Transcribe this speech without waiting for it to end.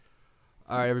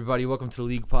All right, everybody, welcome to the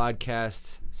League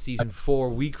Podcast, Season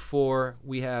 4, Week 4.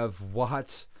 We have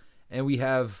Watts, and we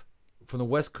have, from the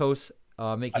West Coast,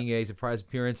 making a surprise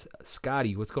appearance,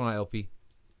 Scotty. What's going on, LP?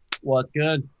 What's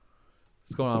good?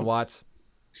 What's going on, Watts?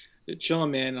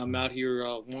 Chilling, man. I'm out here,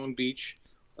 Long Beach,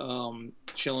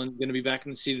 chilling. Going to be back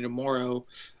in the city tomorrow.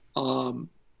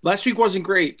 Last week wasn't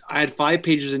great. I had 5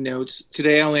 pages of notes.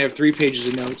 Today I only have 3 pages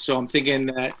of notes, so I'm thinking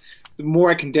that the more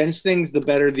I condense things, the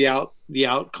better the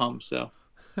outcome. So.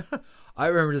 I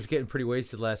remember just getting pretty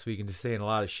wasted last week and just saying a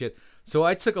lot of shit. So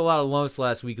I took a lot of lumps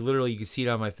last week. Literally, you can see it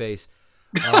on my face.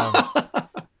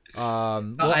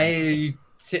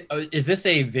 Is this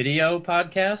a video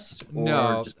podcast or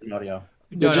No. just an audio?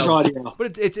 No, just audio.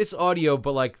 But it's audio,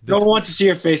 but like... No one wants to see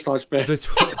your face, Launch Ben.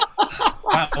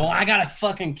 Well, I got a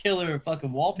fucking killer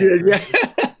fucking wallpaper. Yeah.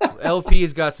 LP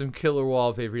has got some killer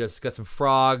wallpaper. He's got some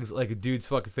frogs, like a dude's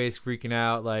fucking face freaking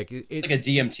out. Like it's like a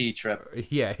DMT trip.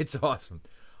 Yeah, it's awesome.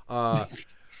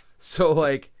 So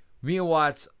like me and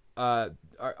Watts, our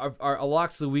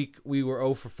locks of the week, we were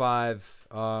 0 for 5.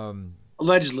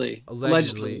 Allegedly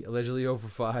 0 for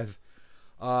 5.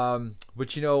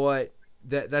 But you know what?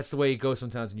 That's the way it goes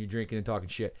sometimes when you're drinking and talking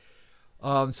shit.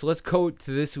 So let's go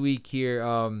to this week here.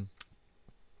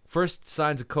 First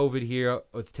signs of COVID here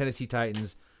with the Tennessee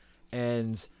Titans,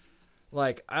 and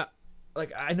I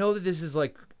know that this is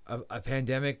like a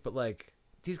pandemic, but like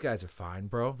these guys are fine,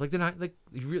 bro. Like they're not like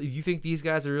you think these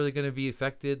guys are really going to be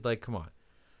affected? Like, come on.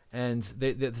 And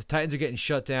the Titans are getting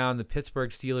shut down. The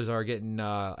Pittsburgh Steelers are getting,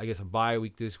 I guess, a bye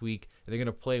week this week. And they're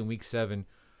going to play in Week 7.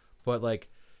 But like,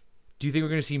 do you think we're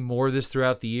going to see more of this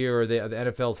throughout the year, or the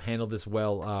NFL's handled this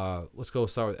well? Let's go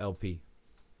start with LP.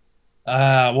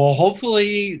 Well,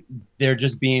 hopefully they're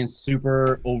just being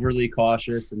super overly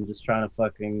cautious and just trying to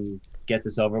fucking get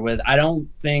this over with. I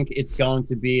don't think it's going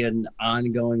to be an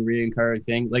ongoing reoccurring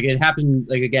thing. Like it happened,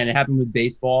 it happened with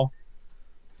baseball.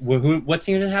 What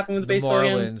team did it happen with The baseball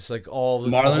Marlins, again? like all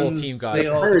the Marlins, whole team got it.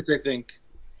 Hurts, I think.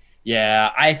 Yeah,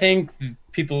 I think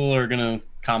people are going to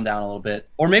calm down a little bit.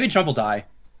 Or maybe Trump will die.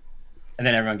 And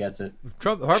then everyone gets it. If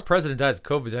our president dies of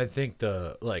COVID, I think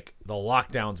the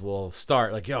lockdowns will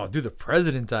start. Like, yo, dude, the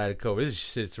president died of COVID. This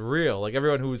shit's real. Like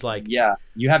everyone who's like, yeah,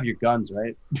 you have your guns,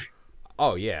 right?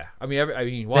 Oh yeah. I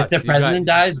mean, what? If the president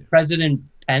dies, President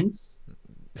Pence.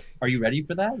 Are you ready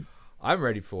for that? I'm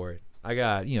ready for it. I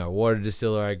got water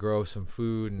distiller. I grow some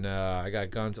food, and I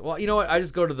got guns. Well, you know what? I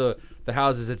just go to the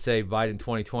houses that say Biden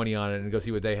 2020 on it and go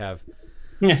see what they have.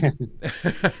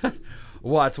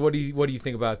 Watts, what do you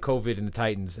think about COVID and the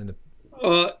Titans and the?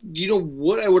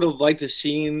 What I would have liked to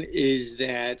seen is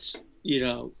that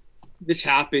this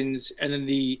happens and then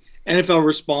the NFL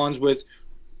responds with,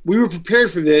 "We were prepared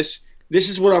for this. This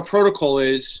is what our protocol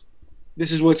is.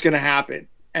 This is what's going to happen."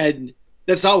 And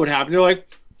that's not what happened. They're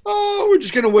like, "Oh, we're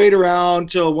just going to wait around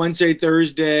till Wednesday,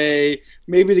 Thursday.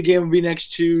 Maybe the game will be next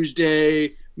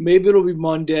Tuesday. Maybe it'll be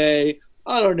Monday.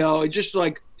 I don't know." It just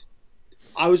like.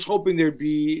 I was hoping there'd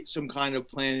be some kind of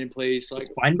plan in place. Like is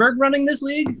Weinberg running this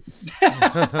league?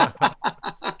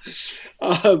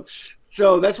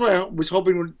 So that's what I was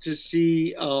hoping to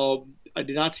see. I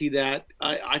did not see that.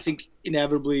 I think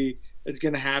inevitably it's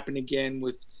going to happen again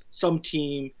with some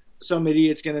team. Some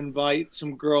idiot's going to invite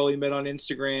some girl he met on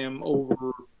Instagram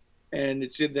over, and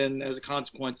then as a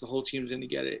consequence, the whole team's going to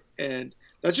get it. And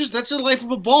that's the life of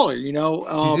a baller, These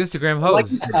Instagram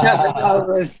hoes.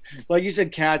 Like you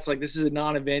said, Katz, like this is a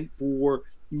non-event for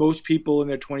most people in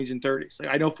their 20s and 30s. Like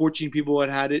I know 14 people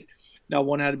had it. Now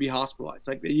one had to be hospitalized.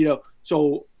 Like,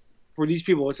 so for these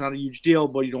people, it's not a huge deal,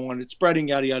 but you don't want it spreading,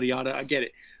 yada, yada, yada. I get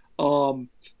it.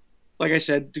 Like I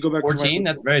said, to go back 14,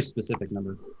 that's a very specific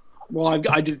number. Well,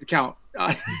 I did the count.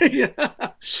 Yeah.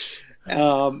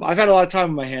 I've had a lot of time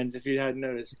on my hands, if you hadn't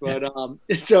noticed. But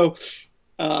so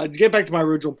to get back to my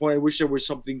original point, I wish there was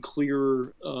something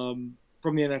clearer from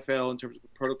the NFL in terms of the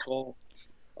protocol.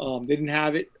 They didn't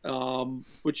have it,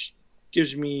 which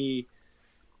gives me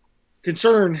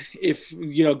concern if,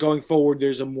 going forward,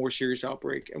 there's a more serious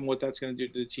outbreak and what that's going to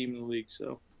do to the team in the league.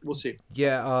 So we'll see.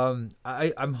 Yeah,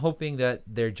 I'm hoping that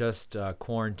they're just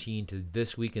quarantined to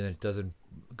this week and it doesn't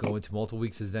go into multiple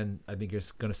weeks, because then I think you're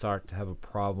going to start to have a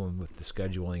problem with the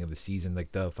scheduling of the season.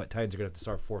 Like the Titans are going to have to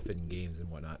start forfeiting games and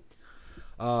whatnot.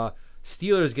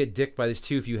 Steelers get dicked by this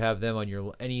too. If you have them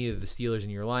on any of the Steelers in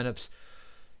your lineups,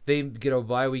 they get a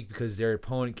bye week because their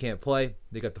opponent can't play.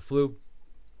 They got the flu.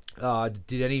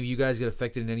 Did any of you guys get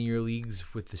affected in any of your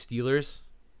leagues with the Steelers?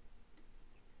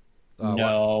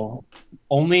 No.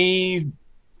 Only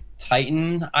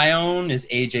Titan I own is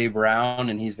AJ Brown,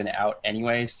 and he's been out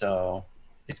anyway, so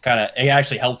it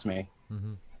actually helps me.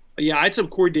 Mm-hmm. Yeah, I had some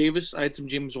Corey Davis. I had some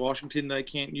James Washington that I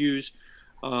can't use.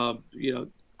 You know,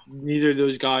 neither of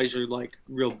those guys are like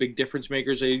real big difference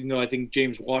makers. I think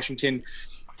James Washington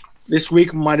this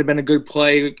week might have been a good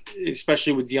play,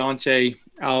 especially with Deontay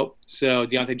out. So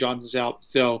Deontay Johnson's out.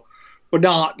 So, but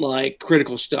not like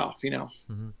critical stuff,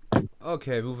 Mm-hmm.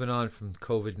 Okay, moving on from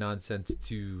COVID nonsense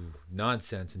to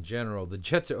nonsense in general. The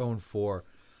Jets are 0-4.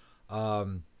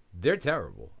 They're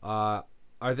terrible. Are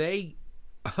they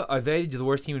the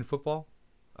worst team in football?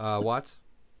 Watts?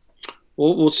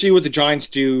 We'll see what the Giants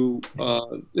do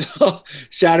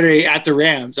Saturday at the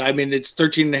Rams. I mean, it's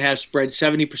 13.5 spread.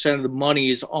 70% of the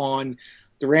money is on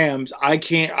the Rams. I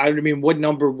mean, what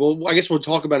number? Well, I guess we'll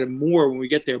talk about it more when we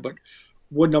get there. But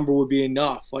what number would be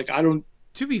enough? Like, I don't.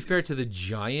 To be fair to the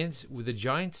Giants, the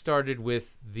Giants started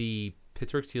with the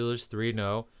Pittsburgh Steelers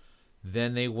 3-0.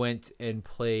 Then they went and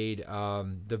played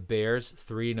the Bears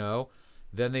 3-0.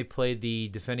 Then they played the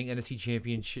defending NFC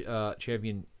champion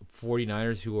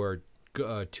 49ers, who are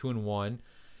 2-1.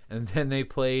 And then they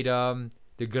played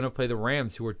they're going to play the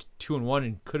Rams, who are 2-1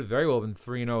 and could have very well been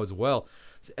 3-0 as well.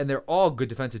 And they're all good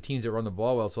defensive teams that run the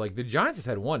ball well. So, like, the Giants have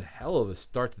had one hell of a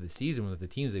start to the season with the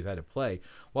teams they've had to play.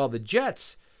 While the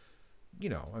Jets,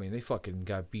 I mean, they fucking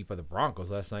got beat by the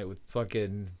Broncos last night with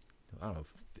fucking, I don't know,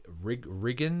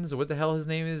 Riggins, or what the hell his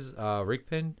name is,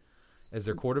 Rigpin, as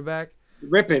their quarterback.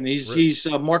 Rippin, he's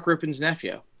Mark Rippin's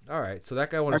nephew. All right, so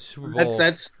that guy won a Super Bowl.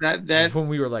 That when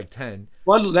we were like 10.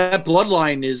 That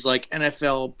bloodline is like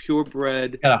NFL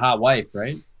purebred. Got a hot wife,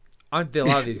 right? Aren't there a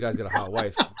lot of these guys got a hot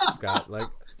wife, Scott? Like,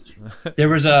 there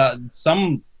was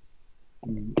some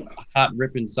hot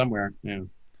ripping somewhere. Yeah.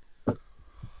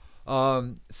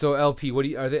 So LP,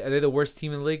 are they the worst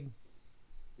team in the league?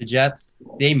 The Jets,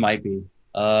 they might be.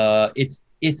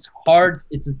 It's hard.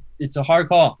 It's a hard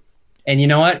call. And you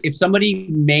know what? If somebody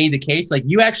made the case, like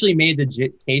you actually made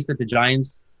the case that the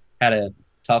Giants had a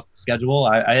tough schedule,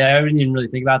 I didn't even really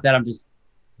think about that. I'm just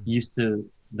used to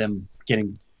them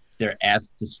getting their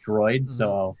ass destroyed. Mm-hmm.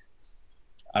 So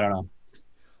I don't know.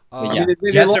 But yeah,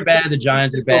 the Jets are bad. The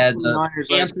Giants are bad. The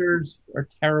Panthers are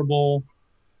terrible.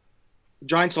 The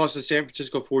Giants lost to the San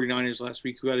Francisco 49ers last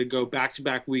week, who had to go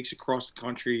back-to-back weeks across the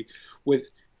country with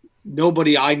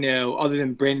nobody I know other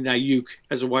than Brandon Ayuk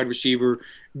as a wide receiver.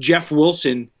 Jeff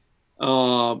Wilson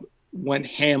went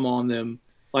ham on them.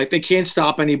 Like, they can't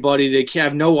stop anybody. They can't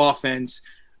have no offense.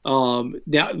 Now,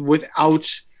 without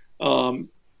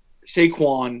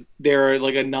Saquon, they're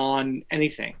like a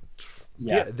non-anything.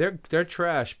 Yeah, they're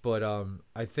trash, but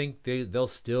I think they'll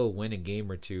still win a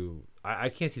game or two. I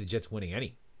can't see the Jets winning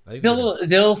any.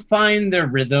 They'll find their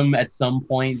rhythm at some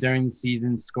point during the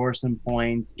season, score some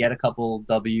points, get a couple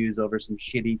W's over some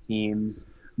shitty teams,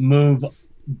 move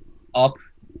up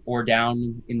or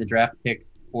down in the draft pick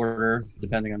order,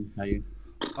 depending on how you.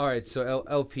 All right, so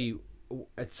LP,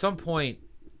 at some point,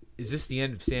 is this the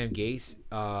end of Sam Gase?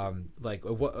 Like,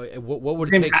 what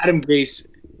would it take? Adam Gase,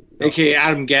 aka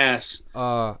Adam Gas.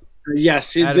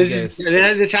 Yes,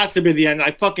 this has to be the end. I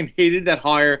fucking hated that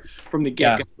hire from the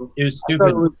get-go. Yeah, it was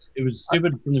stupid. It was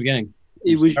stupid from the beginning.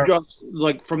 It was just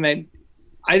like from that.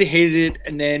 I hated it,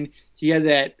 and then he had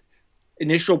that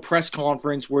initial press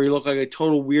conference where he looked like a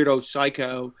total weirdo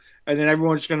psycho, and then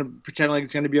everyone's going to pretend like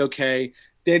it's going to be okay.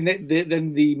 Then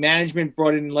the management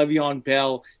brought in Le'Veon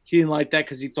Bell. He didn't like that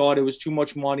because he thought it was too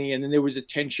much money, and then there was a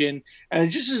tension, and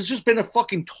it's just been a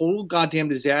fucking total goddamn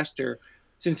disaster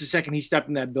since the second he stepped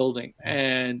in that building.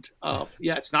 And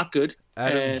it's not good.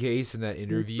 Adam Gase, in that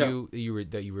interview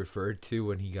that you referred to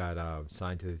when he got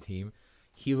signed to the team,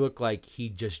 he looked like he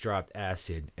just dropped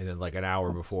acid and then like an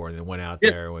hour before, and then went out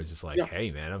there and was just like,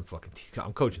 "Hey man, I'm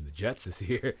coaching the Jets this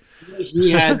year." He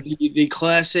had the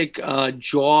classic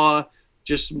jaw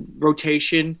just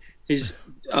rotation. His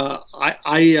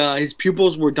his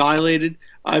pupils were dilated.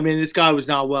 I mean, this guy was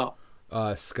not well.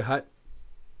 Scott.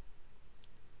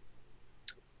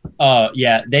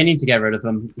 Yeah, they need to get rid of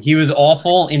him. He was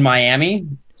awful in Miami,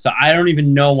 so I don't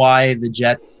even know why the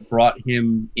Jets brought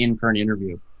him in for an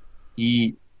interview.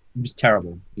 He was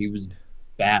terrible. He was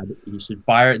bad. They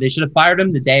should have fired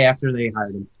him the day after they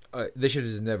hired him. They should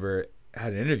have just never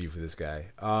had an interview for this guy.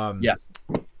 Yeah.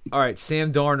 All right,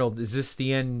 Sam Darnold, is this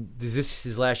the end? Is this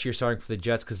his last year starting for the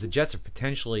Jets? Because the Jets are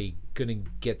potentially going to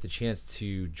get the chance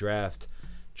to draft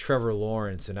Trevor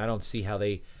Lawrence, and I don't see how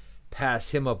they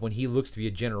pass him up when he looks to be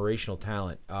a generational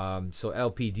talent. So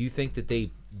LP, do you think that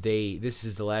this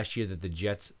is the last year that the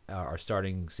Jets are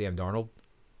starting Sam Darnold?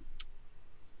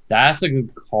 That's a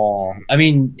good call. I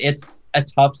mean, it's a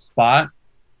tough spot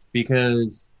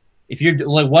because if you're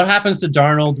like, what happens to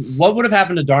Darnold? What would have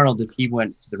happened to Darnold if he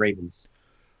went to the Ravens?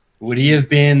 would he have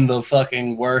been the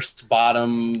fucking worst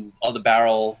bottom of the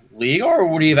barrel league, or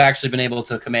would he have actually been able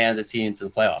to command the team to the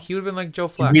playoffs? He would have been like Joe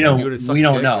Flacco. We don't. He would have sucked We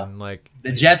don't dick know. and, like,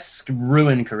 The Jets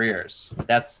ruin careers.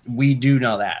 We do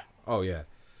know that. Oh yeah.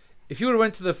 If he would have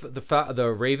went to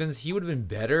the Ravens, he would have been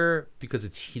better because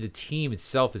the team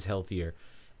itself is healthier,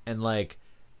 and like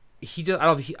I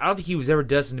don't think he was ever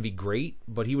destined to be great,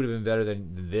 but he would have been better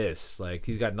than this. Like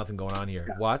he's got nothing going on here.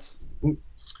 Yeah. Watts?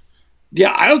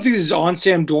 Yeah, I don't think this is on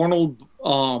Sam Darnold,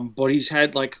 but he's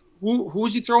had like who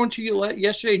was he throwing to you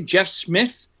yesterday? Jeff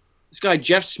Smith. This guy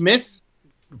Jeff Smith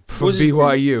From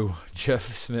BYU,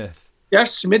 Jeff Smith. Jeff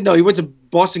Smith. No, he went to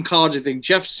Boston College, I think.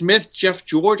 Jeff Smith, Jeff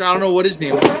George. I don't know what his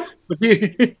name is.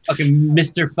 Fucking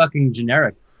Mr. Fucking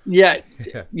generic. Yeah,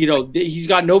 you know, he's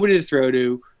got nobody to throw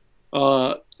to.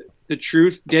 The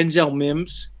truth, Denzel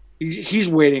Mims, he's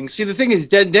waiting. See, the thing is,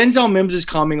 Denzel Mims is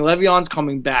coming. Le'Veon's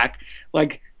coming back.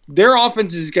 Like, their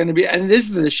offense is going to be, and this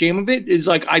is the shame of it, is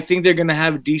like, I think they're going to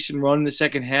have a decent run in the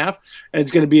second half, and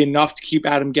it's going to be enough to keep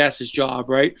Adam Gass's job,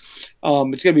 right? It's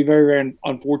going to be very, very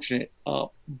unfortunate.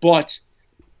 But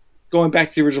going back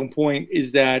to the original point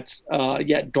is that,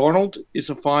 Darnold is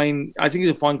I think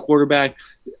he's a fine quarterback.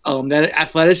 That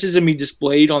athleticism he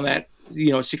displayed on that,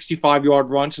 65-yard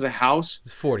run to the house.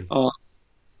 It's 40.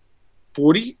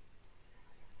 40?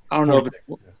 I don't know if it's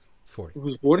 40. it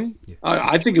was 40. Yeah.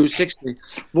 I think it was 60.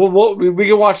 Well, we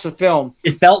can watch the film.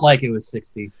 It felt like it was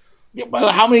 60. Yeah,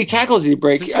 but how many tackles did he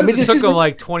break? Just it took him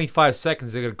like 25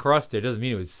 seconds to get across there. Doesn't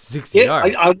mean it was 60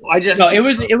 yards.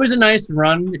 It was a nice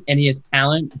run, and he has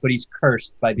talent, but he's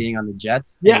cursed by being on the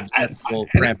Jets. Yeah, the Jets will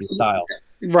cramp his style.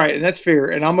 Right, and that's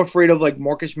fair. And I'm afraid of like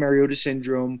Marcus Mariota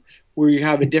syndrome, where you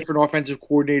have a different offensive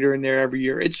coordinator in there every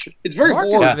year. It's very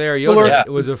Marcus hard.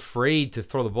 Mariota was afraid to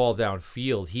throw the ball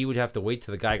downfield. He would have to wait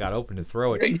till the guy got open to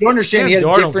throw it. You understand? He had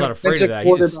a different not afraid of that.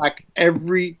 quarterback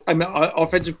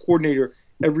offensive coordinator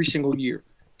every single year.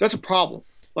 That's a problem.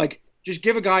 Like, just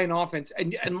give a guy an offense.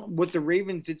 And what the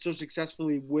Ravens did so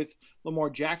successfully with Lamar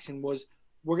Jackson was,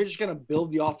 we're just going to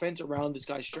build the offense around this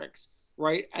guy's strengths,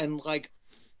 right? And, like,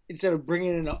 instead of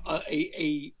bringing in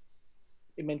a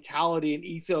mentality, an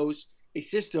ethos, a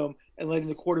system, and letting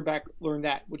the quarterback learn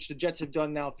that, which the Jets have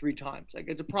done now 3 times. Like,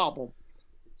 it's a problem.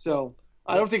 So,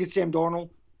 I don't think it's Sam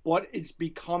Darnold, but it's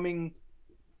becoming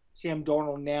Sam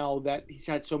Darnold now that he's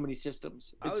had so many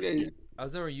systems. I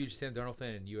was never a huge Sam Darnold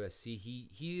fan in USC.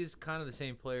 He is kind of the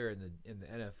same player in the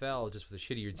NFL, just with a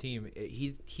shittier team.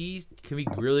 He can be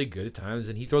really good at times,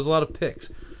 and he throws a lot of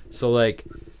picks. So like,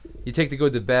 you take the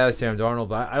good, the bad with Sam Darnold,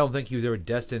 but I don't think he was ever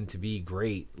destined to be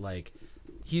great. Like,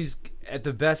 he's at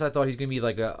the best. I thought he's gonna be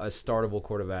like a startable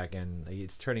quarterback, and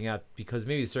it's turning out, because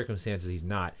maybe the circumstances, he's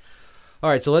not. All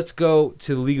right, so let's go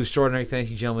to the League of Extraordinary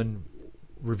Fantasy Gentlemen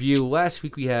review. Last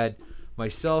week we had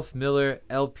myself, Miller,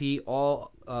 LP,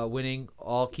 all winning,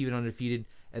 all keeping undefeated,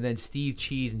 and then Steve,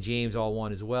 Cheese, and James all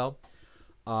won as well.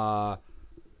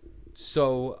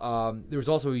 So there was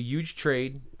also a huge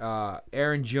trade.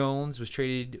 Aaron Jones was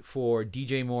traded for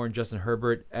DJ Moore and Justin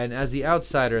Herbert. And as the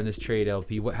outsider in this trade,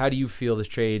 LP, how do you feel this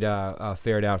trade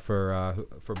fared out for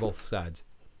both sides?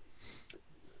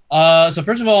 So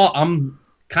first of all, I'm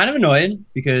kind of annoyed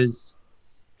because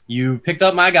you picked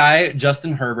up my guy,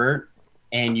 Justin Herbert,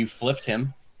 and you flipped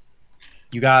him.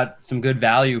 You got some good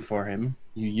value for him.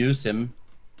 You used him.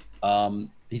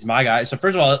 He's my guy. So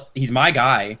first of all, he's my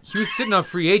guy. He was sitting on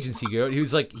free agency. He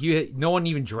was like, no one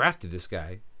even drafted this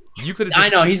guy. You could have. I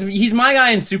know he's my guy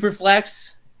in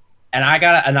Superflex, and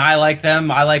I like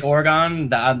them. I like Oregon.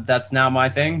 That's now my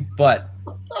thing. But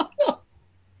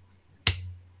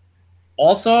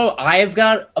also, I've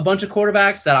got a bunch of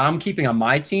quarterbacks that I'm keeping on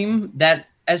my team that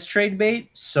as trade bait.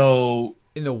 So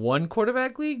in the one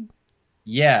quarterback league.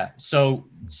 Yeah, so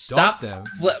stop them.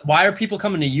 Why are people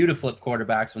coming to you to flip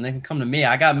quarterbacks when they can come to me?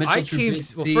 I got Mitchell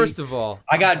Trubisky. Well, first of all,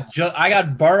 I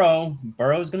got Burrow.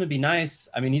 Burrow's going to be nice.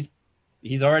 I mean,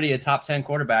 he's already a top 10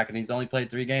 quarterback, and he's only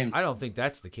played 3 games. I don't think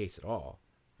that's the case at all.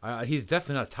 He's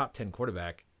definitely not a top 10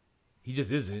 quarterback. He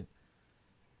just isn't.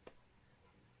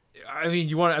 I mean,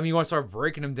 you want to start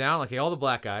breaking him down, like, hey, all the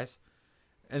black guys,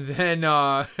 and then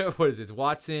what is it? It's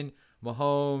Watson,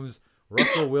 Mahomes,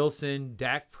 Russell Wilson,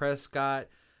 Dak Prescott.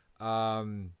 How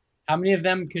many of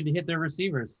them could hit their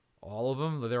receivers? All of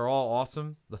them. They're all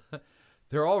awesome.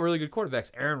 They're all really good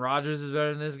quarterbacks. Aaron Rodgers is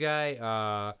better than this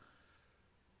guy.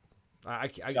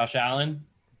 Josh Allen.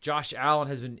 Josh Allen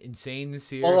has been insane this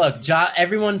year. Well, look,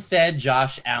 everyone said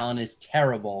Josh Allen is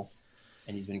terrible,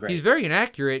 and he's been great. He's very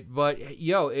inaccurate, but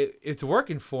it's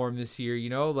working for him this year.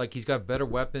 Like, he's got better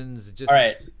weapons. All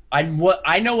right.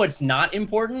 I know what's not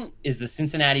important is the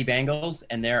Cincinnati Bengals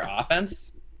and their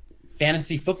offense.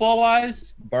 fantasy football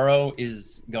wise, Burrow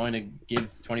is going to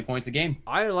give 20 points a game.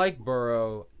 I like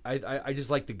Burrow. I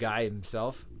just like the guy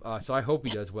himself. So I hope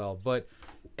he does well. But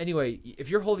anyway, if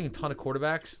you're holding a ton of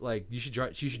quarterbacks, like you should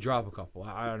drop a couple.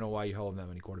 I don't know why you're holding that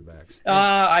many quarterbacks.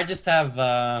 I just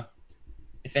have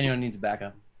if anyone needs a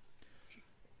backup.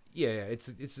 Yeah, it's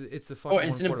the fucking.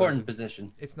 It's an important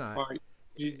position. It's not. All right.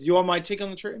 You want my take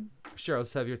on the trade? Sure,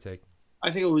 let's have your take.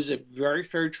 I think it was a very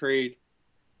fair trade.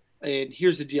 And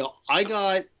here's the deal. I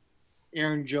got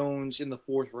Aaron Jones in the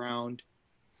 4th round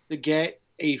to get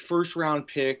a first-round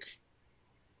pick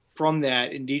from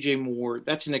that in DJ Moore.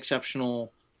 That's an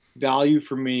exceptional value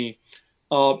for me.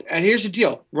 And here's the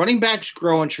deal. Running backs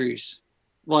grow on trees.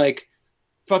 Like,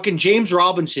 fucking James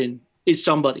Robinson is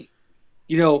somebody.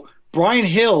 You know, Brian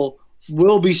Hill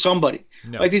will be somebody.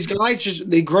 No. Like, these guys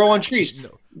they grow on trees.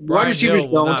 No. Wide receivers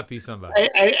will don't. not be somebody.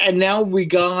 And now we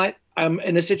got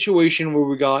in a situation where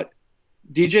we got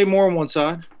DJ Moore on one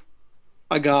side.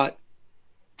 I got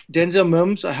Denzel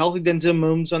Mims, a healthy Denzel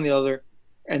Mims on the other,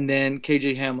 and then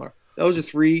KJ Hamler. Those are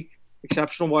 3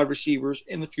 exceptional wide receivers.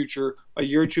 In the future, a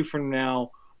year or 2 from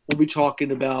now, we'll be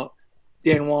talking about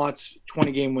Dan Watt's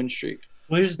 20-game win streak.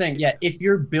 Well, here's the thing. Yeah, if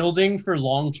you're building for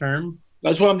long term,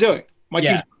 that's what I'm doing.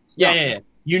 Yeah.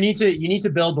 You need to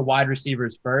build the wide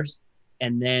receivers first,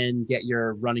 and then get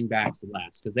your running backs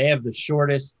last, because they have the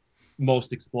shortest,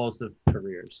 most explosive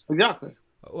careers. Exactly.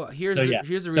 Well, here's the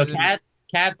reason. So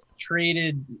Katz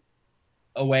traded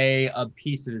away a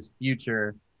piece of his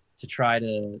future to try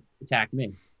to attack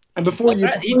me. And before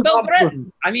he felt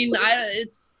threatened. I mean,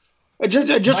 it's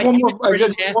just one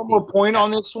more point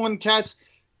on this one, Katz.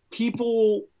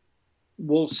 People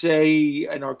will say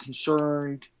and are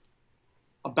concerned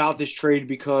about this trade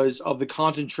because of the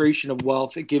concentration of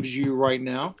wealth it gives you right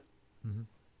now. Mm-hmm.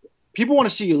 People want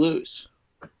to see you lose.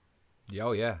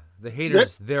 Oh yeah, the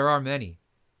haters. There are many.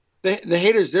 The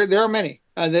haters. There are many.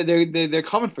 They're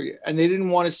coming for you, and they didn't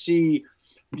want to see,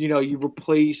 you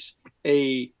replace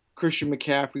a Christian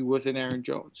McCaffrey with an Aaron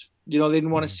Jones. They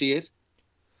didn't want to see it,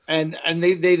 and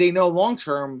they know long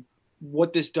term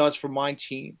what this does for my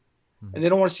team, and they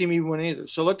don't want to see me win either.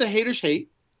 So let the haters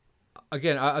hate.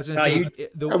 Again, I was going to say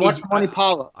I want Money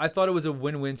Paula. I thought it was a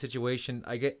win-win situation.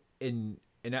 I get in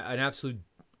an absolute.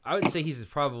 I would say he's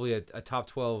probably a top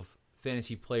 12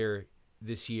 fantasy player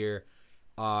this year.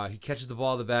 He catches the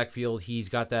ball in the backfield. He's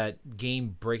got that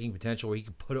game-breaking potential where he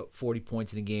can put up 40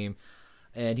 points in a game,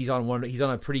 and he's on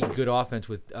a pretty good offense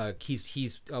with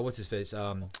he's what's his face?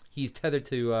 He's tethered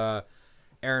to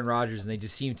Aaron Rodgers, and they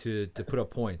just seem to put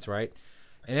up points, right?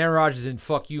 And Aaron Rodgers is in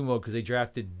fuck you mode because they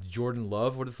drafted Jordan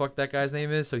Love, what the fuck that guy's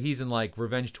name is. So he's in like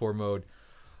revenge tour mode.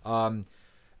 I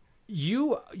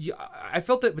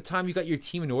felt that by the time you got your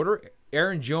team in order,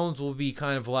 Aaron Jones will be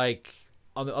kind of like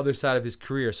on the other side of his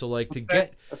career. So like to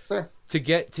get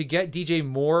DJ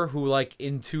Moore, who like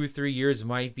in 2 or 3 years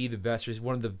might be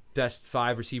one of the best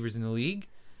 5 receivers in the league.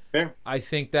 Fair. I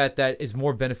think that is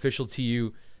more beneficial to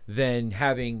you than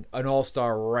having an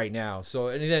all-star right now. So,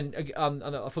 and then on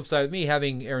the flip side of me,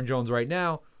 having Aaron Jones right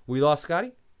now, we lost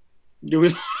Scotty?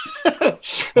 Hold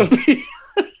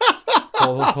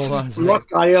on a second. We lost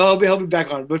Scotty. I'll be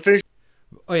back on. But finish.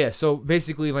 Oh, yeah. So,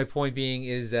 basically, my point being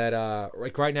is that,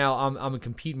 like, right now, I'm in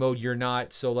compete mode. You're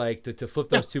not. So, like, to flip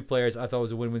those 2 players, I thought it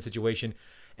was a win-win situation.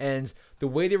 And the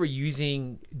way they were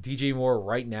using DJ Moore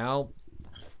right now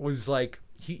was, like,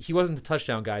 he wasn't the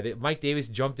touchdown guy. Mike Davis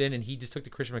jumped in and he just took the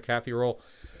Christian McCaffrey role.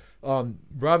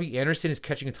 Robbie Anderson is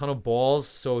catching a ton of balls,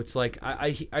 so it's like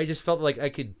I just felt like I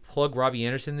could plug Robbie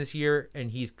Anderson this year, and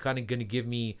he's kind of going to give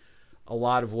me a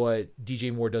lot of what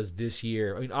DJ Moore does this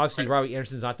year. I mean, obviously Robbie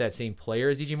Anderson's not that same player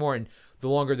as DJ Moore, and the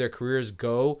longer their careers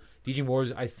go, DJ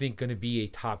Moore's I think going to be a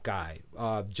top guy.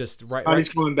 Just right. He's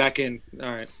coming back in.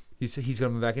 All right. He's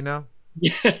coming back in now.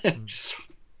 Yeah.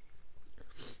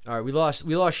 All right, we lost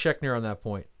Schechner on that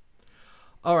point.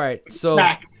 All right, so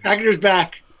Schechner's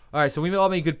back. All right, so we all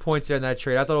made good points there in that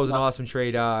trade. I thought it was an awesome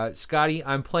trade. Scotty,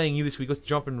 I'm playing you this week. Let's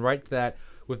jump in right to that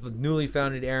with the newly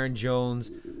founded Aaron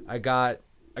Jones. I got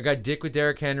Dick with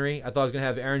Derrick Henry. I thought I was gonna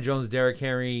have Aaron Jones, Derrick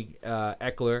Henry,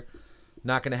 Eckler.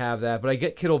 Not gonna have that, but I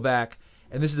get Kittle back,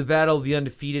 and this is the battle of the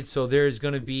undefeated. So there's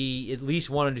gonna be at least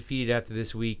one undefeated after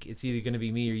this week. It's either gonna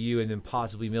be me or you, and then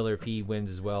possibly Miller if he wins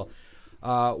as well.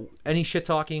 Any shit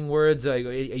talking words? Are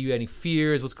you any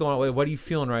fears? What's going on? What are you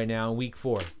feeling right now in week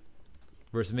 4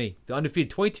 versus me? The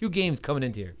undefeated, 22 games coming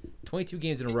into here, 22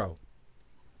 games in a row.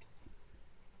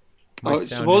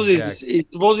 Supposedly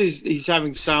he's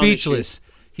having sound speechless.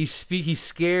 Issues. He's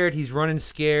scared. He's running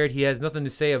scared. He has nothing to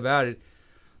say about it.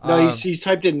 No, he's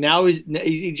typed in now.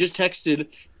 He just texted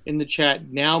in the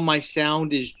chat. Now my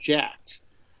sound is jacked.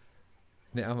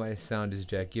 Now my sound is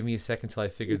jacked. Give me a second till I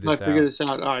figure I this figure out. this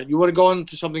out. All right, you want to go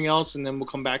into something else, and then we'll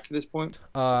come back to this point.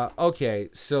 Okay,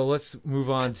 so let's move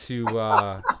on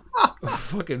to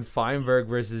fucking Feinberg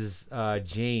versus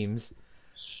James.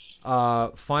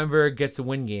 Feinberg gets a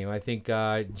win game. I think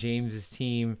James's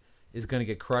team is going to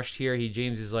get crushed here.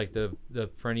 James is like the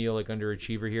perennial like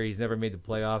underachiever here. He's never made the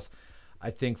playoffs. I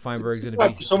think Feinberg's going to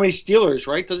be So many Steelers,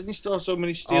 right? Doesn't he still have so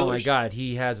many Steelers? Oh my God,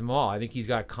 he has them all. I think he's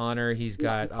got Connor. He's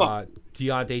got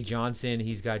Deontay Johnson.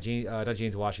 He's got not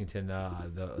James Washington.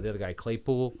 The other guy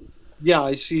Claypool. Yeah,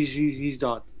 I see. He's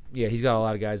done. Yeah, he's got a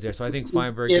lot of guys there. So I think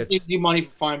Feinberg Yeah, gets easy money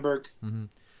for Feinberg. Mm-hmm.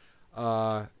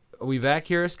 Are we back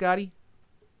here, Scotty?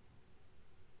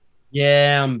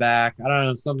 Yeah, I'm back. I don't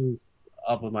know, something's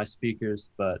up with my speakers,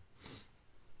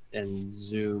 and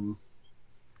Zoom.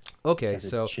 Okay, Just had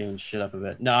so to change shit up a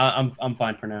bit. No, I'm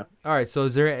fine for now. all right. So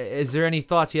is there any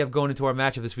thoughts you have going into our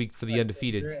matchup this week for the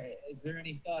undefeated? Is there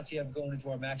any thoughts you have going into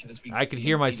our matchup this week? I could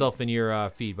hear myself in your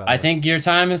feed. By the I way. think your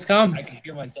time has come. I can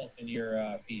hear myself in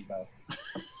your feed, Bo.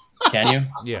 Can you?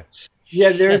 Yeah. Yeah,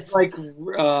 there's like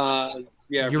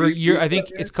yeah. You're. I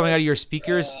think it's coming out of your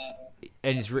speakers,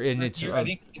 and it's. I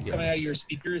think it's yeah. coming out of your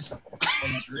speakers.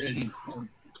 And he's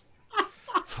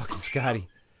Fucking Scotty.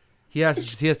 He has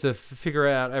to figure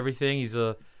out everything. He's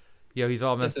he's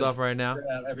all messed up right now.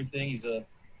 figure out everything. He's a.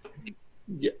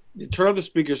 Yeah, turn on the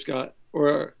speaker, Scott.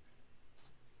 Or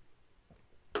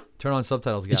Turn on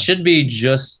subtitles, guys. It should be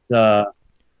just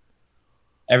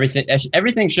everything.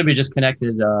 Everything should be just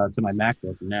connected to my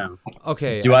MacBook now.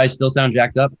 Okay. Do I still sound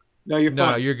jacked up? no, you're No,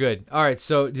 fine. you're good. All right.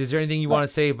 So, is there anything you want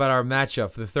to say about our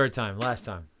matchup for the third time? Last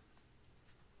time.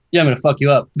 Yeah, I'm gonna fuck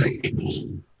you up.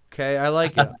 Okay, I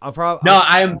like it. I'll probably. No,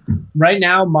 I'm right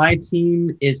now. My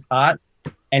team is hot,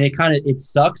 and it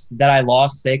sucks that I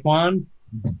lost Saquon,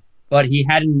 but he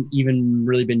hadn't even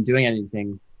really been doing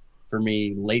anything for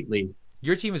me lately.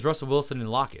 Your team is Russell Wilson and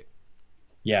Lockett.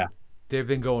 Yeah, They've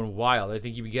been going wild. I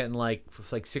think you've been getting like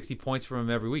 60 points from him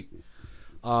every week.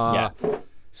 Yeah.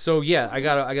 So yeah, I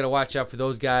gotta watch out for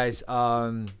those guys.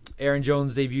 Aaron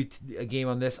Jones debuted a game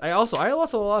on this. I also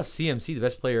lost CMC, the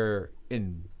best player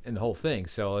in the whole thing.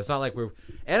 So it's not like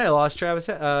I lost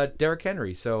Derrick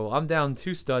Henry. So I'm down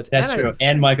 2 studs. that's true.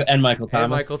 And Michael Thomas. And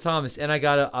Michael Thomas. And I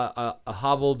got a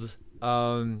hobbled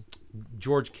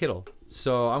George Kittle.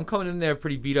 So I'm coming in there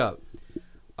pretty beat up.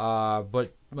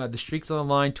 But the streak's on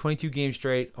the line, 22 games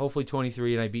straight, hopefully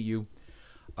 23, and I beat you.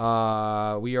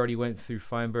 We already went through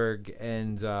Feinberg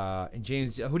and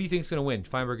James. Who do you think is going to win,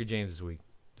 Feinberg or James this week?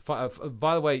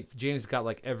 By the way, James got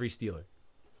like every Steeler.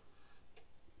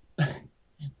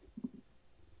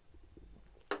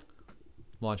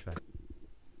 Launchpad.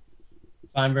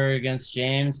 Feinberg against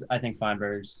James. I think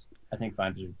Feinberg's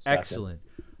Excellent.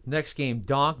 Next game,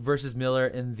 Donk versus Miller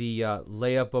in the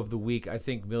layup of the week. I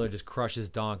think Miller just crushes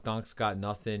Donk. Donk's got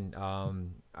nothing.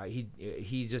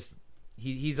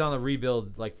 He's on the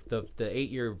rebuild, like the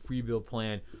 8-year rebuild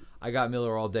plan. I got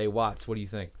Miller all day. Watts, what do you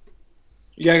think?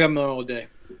 Yeah, I got Miller all day.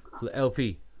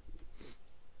 LP.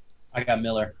 I got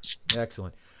Miller.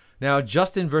 Excellent. Now,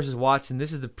 Justin versus Watson.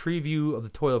 This is the preview of the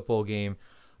toilet bowl game.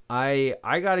 I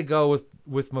got to go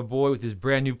with my boy, with his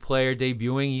brand new player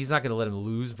debuting. He's not going to let him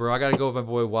lose, bro. I got to go with my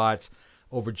boy Watts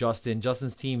over Justin.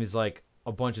 Justin's team is like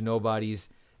a bunch of nobodies,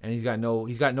 and he's got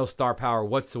no star power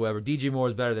whatsoever. DJ Moore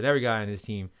is better than every guy on his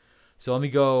team. So let me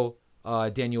go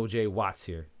Daniel J. Watts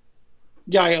here.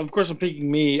 Yeah, of course I'm picking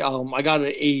me. I got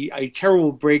a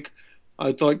terrible break.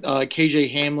 I thought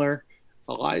KJ Hamler.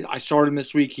 I started him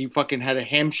this week. He fucking had a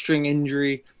hamstring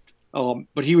injury,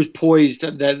 but he was poised.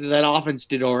 That offense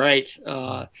did all right.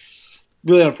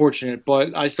 Really unfortunate,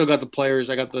 but I still got the players.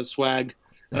 I got the swag,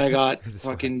 and I got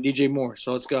fucking DJ Moore.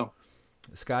 So let's go.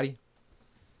 Scotty?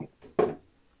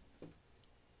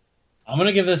 I'm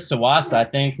gonna give this to Watts. I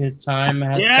think his time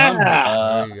has Yeah.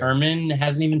 come. Herman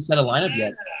hasn't even set a lineup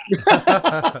yet.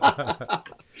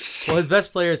 Well, his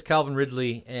best player is Calvin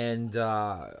Ridley, and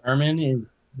Herman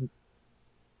is.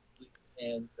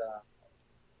 And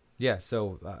yeah,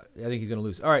 so I think he's going to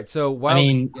lose. All right, so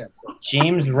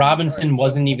James Robinson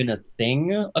wasn't even a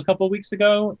thing a couple of weeks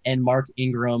ago, and Mark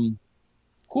Ingram.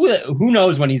 Who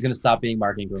knows when he's going to stop being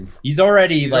Mark Ingram? He's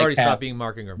already stopped past being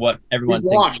Mark Ingram. what everyone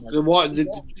He's thinks. washed.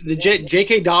 The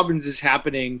J.K. Dobbins is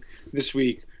happening this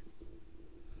week.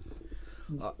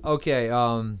 Okay,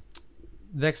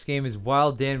 next game is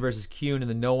Wild Dan versus Kuhn in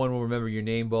the No One Will Remember Your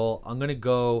Name Bowl. I'm gonna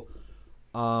go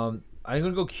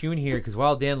Kuhn here because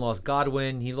Wild Dan lost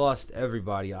Godwin. He lost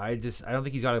everybody. I don't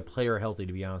think he's got a player healthy,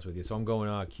 to be honest with you. So I'm going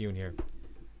Kuhn here.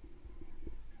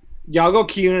 Yeah, I'll go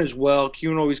Keon as well.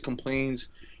 Keon always complains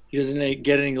he doesn't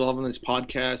get any love on this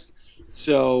podcast.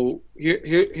 So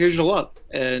here's your love,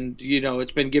 and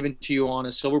it's been given to you on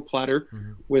a silver platter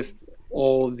with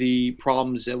all the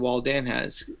problems that Wild Dan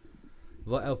has.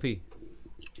 LP.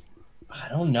 I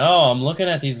don't know. I'm looking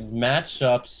at these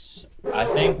matchups. I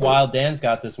think Wild Dan's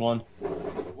got this one.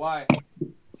 Why?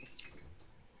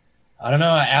 I don't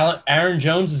know. Aaron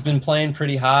Jones has been playing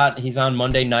pretty hot. He's on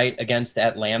Monday night against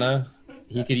Atlanta.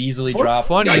 He could easily drop.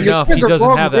 Funny enough, he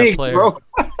doesn't have that player.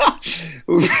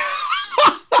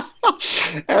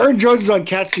 Aaron Jones is on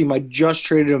Katz team. I just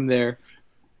traded him there.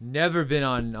 Never been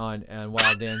on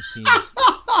Wild Dan's team.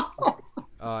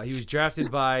 He was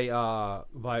drafted by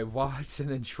Watts and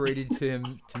then traded to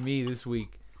me this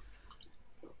week.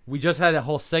 We just had a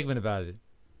whole segment about it.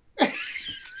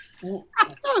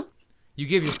 You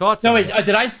gave your thoughts. No, wait.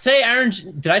 Did I say Aaron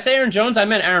Jones? I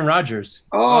meant Aaron Rodgers.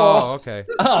 Oh, okay.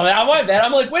 Oh, man, my bad.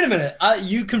 I'm like, wait a minute.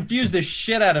 You confused the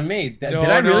shit out of me. Did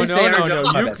I really say Aaron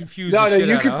Jones? You confused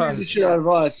the shit out of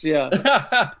us.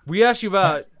 Yeah. We asked you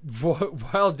about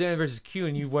Wild Dan versus Q,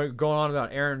 and you were going on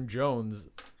about Aaron Jones.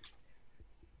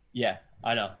 Yeah,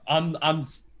 I know. I'm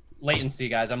latency,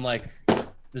 guys. I'm like,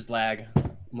 there's lag.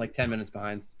 I'm like 10 minutes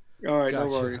behind. All right, Gotcha.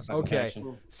 No worries. Okay,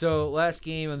 so last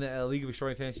game on the League of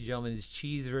Extraordinary Fantasy Gentlemen is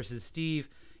Cheese versus Steve.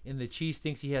 In the Cheese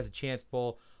thinks he has a chance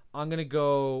bowl. I'm going to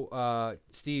go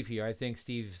Steve here. I think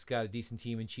Steve's got a decent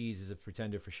team, and Cheese is a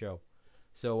pretender for show.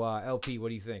 So, LP, what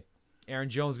do you think?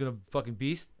 Aaron Jones going to fucking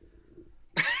beast?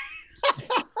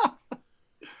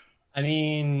 I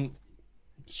mean,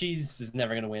 Cheese is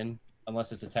never going to win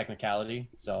unless it's a technicality,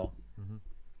 so.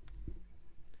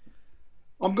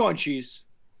 I'm going Cheese.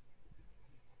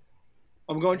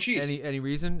 I'm going Cheese. Any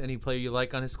reason? Any player you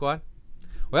like on his squad?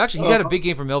 Well, actually, he got a big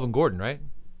game from Melvin Gordon, right?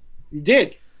 He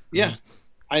did. Yeah.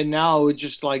 And now it's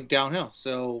just like downhill.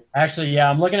 So actually, yeah,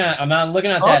 I'm looking at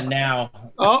that now.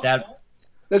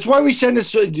 That's why we send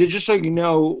this. Just so you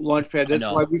know, Launchpad. That's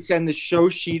why we send the show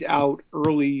sheet out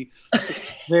early,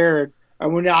 prepared,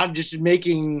 and we're not just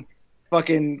making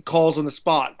fucking calls on the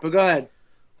spot. But go ahead.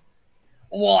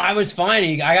 Well, I was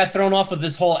fine. I got thrown off with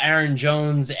this whole Aaron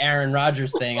Jones, Aaron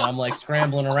Rodgers thing, and I'm like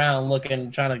scrambling around,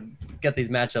 trying to get these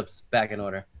matchups back in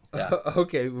order. Yeah.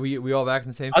 Okay, we all back in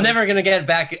the same. I'm never gonna get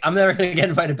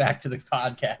invited back to the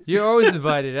podcast. You're always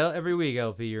invited. Every week,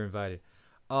 LP, you're invited.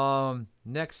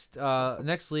 Next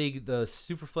league, the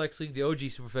Superflex League, the OG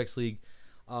Superflex League.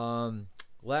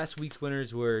 Last week's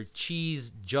winners were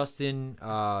Cheese, Justin,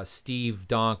 Steve,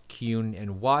 Donk, Kuhn,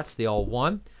 and Watts. They all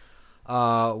won.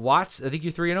 Watts, I think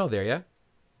you're 3-0 there, yeah?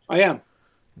 I am.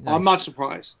 Nice. I'm not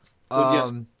surprised.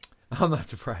 I'm not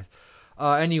surprised.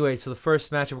 Anyway, so the first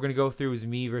matchup we're going to go through is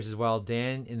me versus Wild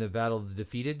Dan in the Battle of the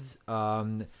Defeateds.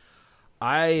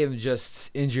 I am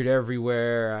just injured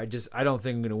everywhere. I don't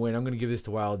think I'm going to win. I'm going to give this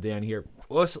to Wild Dan here.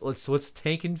 Let's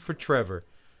tanking for Trevor.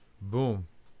 Boom.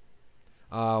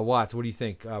 Watts, what do you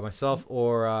think? Myself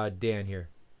or Dan here?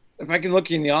 If I can look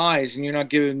you in the eyes and you're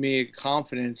not giving me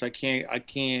confidence, I can't.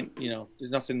 There's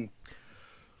nothing.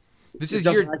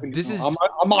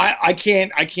 I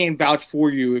can't vouch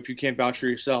for you if you can't vouch for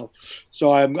yourself.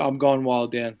 So I'm going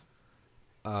Wild Dan.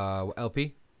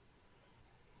 LP.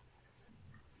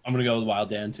 I'm gonna go with Wild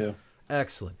Dan too.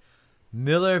 Excellent.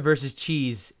 Miller versus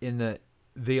Cheese in the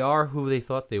they are who they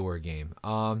thought they were game.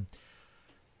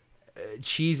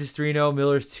 Cheese is 3-0.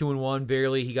 Miller's 2-1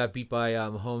 barely. He got beat by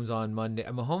Mahomes on Monday.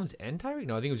 Mahomes and Tyreek?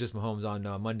 No, I think it was just Mahomes on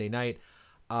Monday night.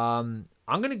 I'm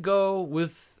gonna go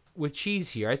with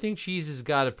Cheese here. I think Cheese has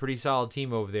got a pretty solid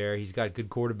team over there. He's got good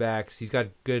quarterbacks. He's got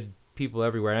good people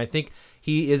everywhere, and I think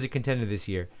he is a contender this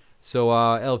year. So,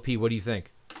 LP, what do you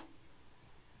think?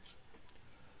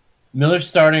 Miller's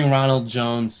starting Ronald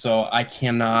Jones, so I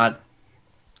cannot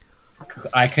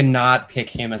pick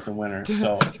him as a winner.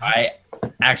 So I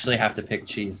actually have to pick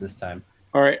Cheese this time.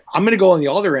 All right, I'm going to go on the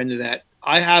other end of that.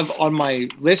 I have on my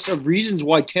list of reasons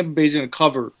why Tampa Bay is going to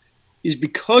cover is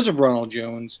because of Ronald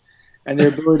Jones and their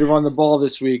ability to run the ball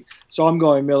this week. So I'm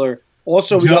going Miller.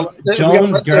 Also,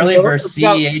 Jones, Gurley versus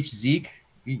CEH Zeke.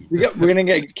 We're going to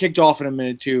get kicked off in a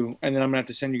minute, too, and then I'm going to have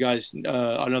to send you guys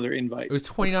another invite. It was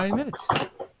 29 minutes.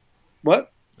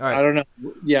 What? All right. I don't know.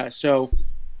 Yeah, so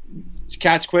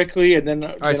Katz quickly, and then...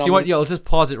 All right, so you want... Yeah, let's just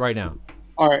pause it right now.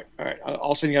 All right.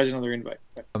 I'll send you guys another invite.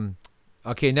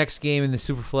 Okay, next game in the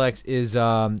Superflex is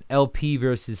LP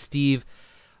versus Steve.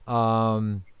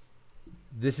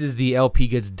 This is the LP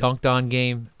gets dunked on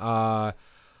game.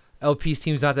 LP's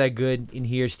team's not that good in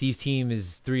here. Steve's team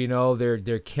is 3-0.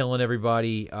 They're killing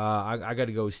everybody. I got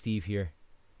to go with Steve here.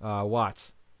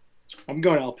 Watts. I'm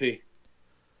going LP.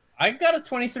 I got a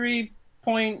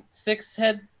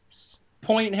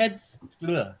 23.6 heads.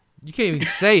 You can't even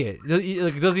say it.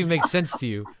 It doesn't even make sense to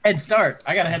you. Head start.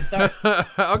 I got a head start.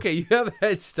 Okay, you have a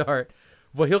head start,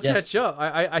 but he'll Yes. catch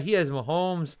up. He has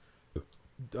Mahomes.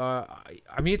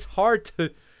 I mean, it's hard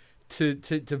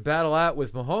to battle out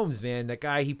with Mahomes, man. That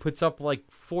guy, he puts up like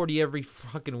 40 every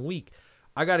fucking week.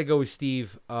 I got to go with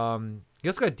Steve. He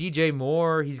also got DJ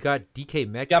Moore. He's got DK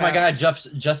Metcalf. Got my guy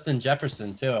Justin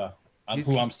Jefferson too,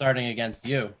 who I'm starting against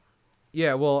you.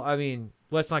 Yeah, well, I mean,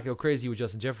 let's not go crazy with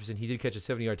Justin Jefferson. He did catch a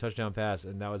 70-yard touchdown pass,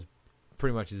 and that was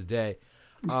pretty much his day.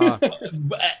 On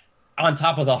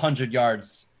top of the 100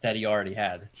 yards that he already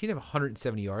had. He didn't have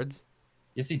 170 yards.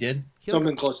 Yes, he did.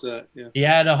 Something close to that. Yeah. He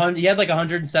had like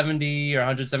 170 or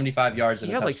 175 yards. He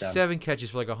and had a like touchdown. 7 catches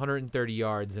for like 130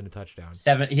 yards and a touchdown.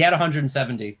 He had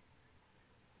 170.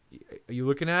 Are you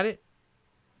looking at it?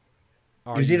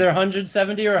 It was either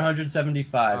 170 or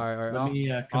 175. All right. Let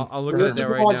me I'll look at that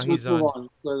right now. He's on.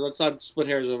 Let's not split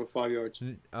hairs over 5 yards.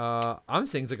 I'm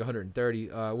saying it's like 130.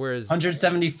 Whereas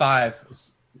 175.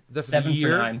 is that for 7 the for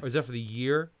year? 9. Or is that for the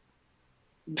year?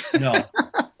 No.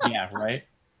 Yeah, right.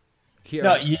 Here,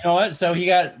 No, you know what? So he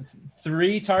got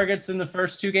 3 targets in the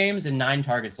first 2 games and 9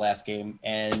 targets last game,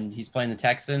 and he's playing the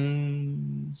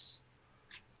Texans.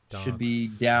 Should be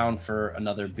down for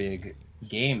another big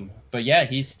game. But yeah,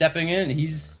 he's stepping in.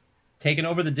 He's taking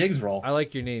over the Diggs role. I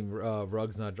like your name,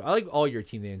 Ruggs. Not. I like all your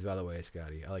team names, by the way,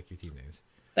 Scotty. I like your team names.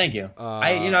 Thank you.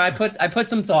 I put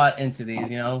some thought into these.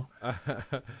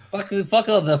 Fuck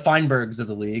all the Feinbergs of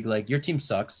the league. Like, your team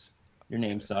sucks. Your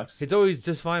name sucks. It's always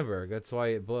just Feinberg. That's why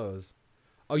it blows.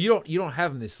 Oh, you don't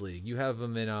have him in this league. You have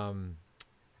him in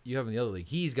the other league.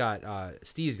 He's got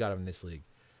Steve's got him in this league.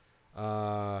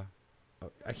 I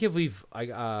can't believe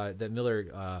that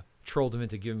Miller trolled him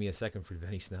into giving me a second for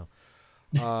Benny Snell.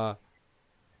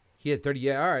 He had 30.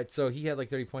 Yeah, all right. So he had like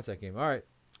 30 points that game. All right.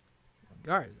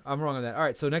 I'm wrong on that. All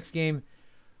right. So next game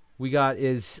we got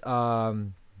is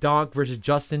Donk versus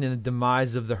Justin in the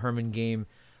demise of the Herman game.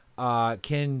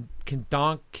 Can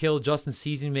Donk kill Justin's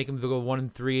season, make him go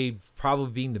 1-3,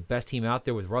 probably being the best team out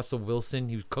there with Russell Wilson?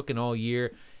 He was cooking all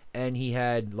year, and he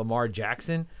had Lamar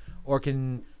Jackson. Or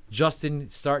can Justin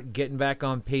start getting back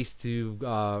on pace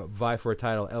to vie for a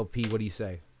title? LP, what do you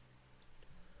say?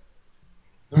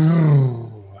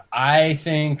 I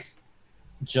think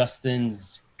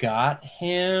Justin's got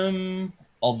him,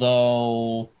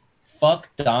 although fuck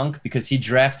Donk, because he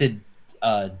drafted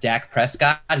Dak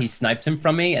Prescott. He sniped him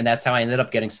from me, and that's how I ended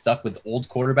up getting stuck with old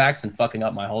quarterbacks and fucking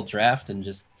up my whole draft and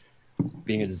just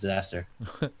being a disaster.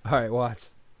 All right,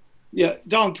 Watts. Yeah,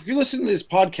 Donk, if you listen to this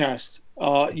podcast,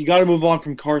 you got to move on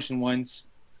from Carson Wentz.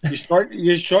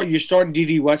 You're starting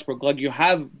D.D. Westbrook. Like, you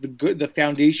have the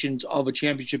foundations of a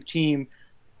championship team.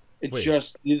 It's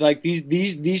just like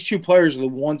these 2 players are the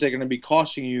ones that are going to be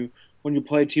costing you when you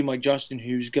play a team like Justin,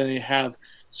 who's going to have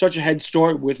such a head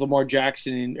start with Lamar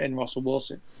Jackson and Russell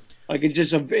Wilson. Like, it's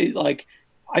just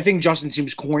I think Justin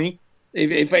seems corny.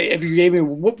 If you gave me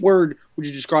what word would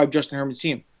you describe Justin Herman's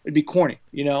team, it'd be corny.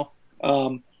 He's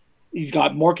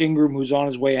got Mark Ingram, who's on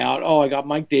his way out. Oh, I got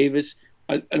Mike Davis,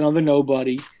 another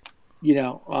nobody.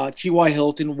 T.Y.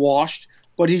 Hilton, washed.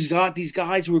 But he's got these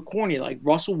guys who are corny, like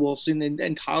Russell Wilson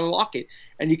and Tyler Lockett.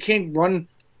 And you can't run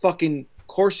fucking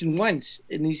Carson Wentz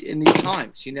in these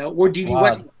times, or D.D.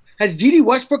 Westbrook. Has D.D.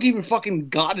 Westbrook even fucking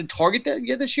got a target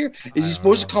yet this year? Is he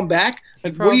supposed to come back?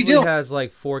 Like, what are you doing? He has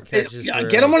like 4 catches.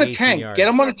 Get him on a tank. Yards. Get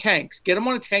him on a tank. Get him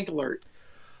on a tank alert.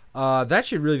 That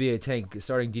should really be a tank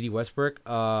starting D.D. Westbrook.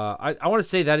 I want to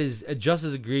say that is just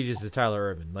as egregious as Tyler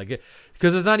Irvin. Like,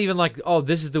 because it's not even like, oh,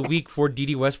 this is the week for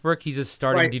D.D. Westbrook. He's just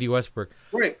starting D.D. Westbrook.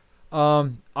 Right.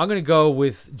 I'm gonna go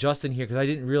with Justin here because I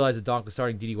didn't realize that Donk was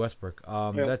starting D.D. Westbrook.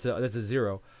 That's a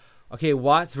 0. Okay,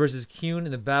 Watts versus Kuhn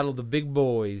in the battle of the big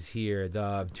boys here.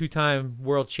 The 2-time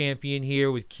world champion here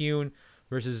with Kuhn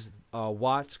versus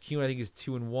Watts. Kuhn, I think, is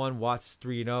 2-1. Watts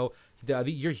 3-0.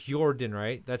 You're Jordan,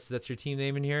 right? That's your team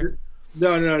name in here?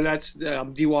 No, that's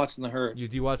D. Watts in the Herd. You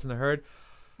D. Watts in the Herd?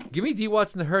 Give me D.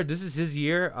 Watts in the Herd. This is his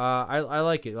year. I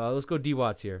like it. Let's go D.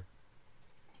 Watts here.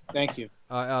 Thank you.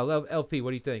 LP,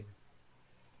 what do you think?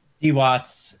 D.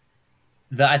 Watts.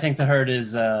 I think the Herd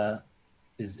is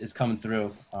coming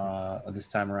through this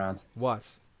time around.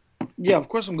 Watts. Yeah, of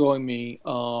course I'm going me.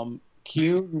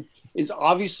 Q is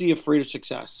obviously afraid of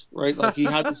success, right? Like, he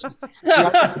had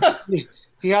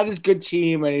this good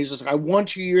team, and he's just like, I won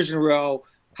 2 years in a row.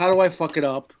 How do I fuck it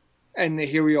up? And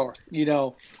here we are. He's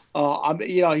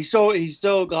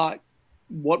still got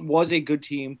what was a good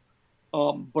team,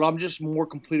 but I'm just more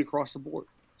complete across the board.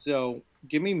 So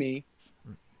give me.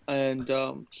 And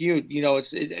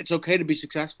it's okay to be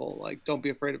successful. Like, don't be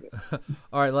afraid of it.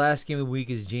 All right, last game of the week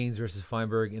is James versus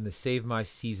Feinberg in the Save My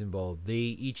Season Bowl.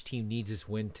 Each team needs this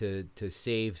win to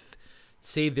save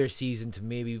their season, to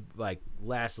maybe like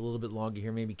last a little bit longer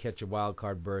here, maybe catch a wild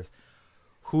card berth.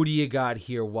 Who do you got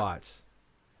here, Watts?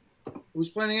 Who's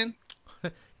playing again?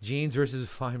 James versus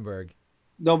Feinberg.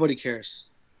 Nobody cares.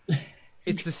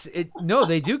 No,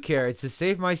 they do care. It's the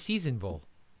Save My Season Bowl.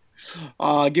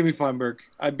 Give me Feinberg.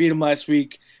 I beat him last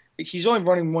week. He's only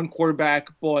running one quarterback,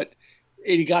 but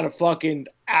he got a fucking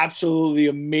absolutely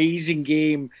amazing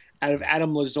game out of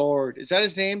Adam Lazard. Is that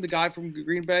his name? The guy from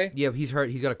Green Bay? Yeah, he's hurt.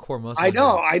 He's got a core muscle. I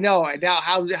know. Now,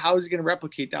 how is he going to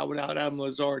replicate that without Adam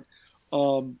Lazard?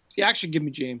 Actually, give me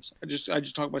James. I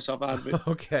just talked myself out of it.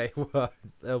 Okay, well,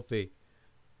 LP.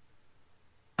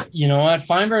 You know what?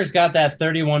 Feinberg's got that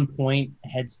 31-point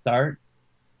head start,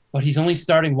 but he's only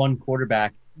starting one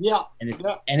quarterback. Yeah. And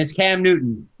it's Cam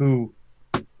Newton, who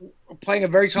playing a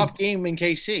very tough game in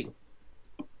KC.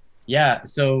 Yeah,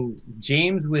 so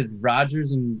James with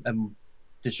Rodgers and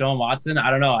Deshaun Watson,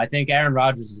 I don't know. I think Aaron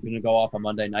Rodgers is going to go off on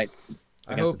Monday night.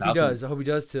 I hope he does. I hope he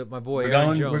does to my boy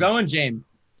Aaron Jones. We're going James.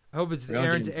 I hope it's the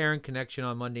Aaron connection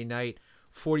on Monday night.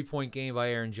 40-point game by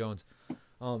Aaron Jones.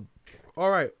 All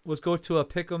right, let's go to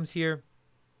pick'ems here.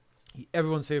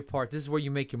 Everyone's favorite part. This is where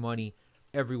you make your money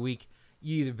every week.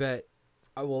 You either bet.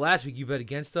 Well, last week you bet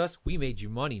against us. We made you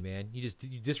money, man. You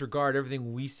disregard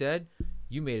everything we said.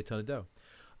 You made a ton of dough.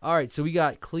 All right, so we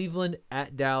got Cleveland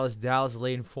at Dallas. Dallas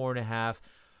laying 4.5.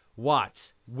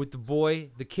 Watts with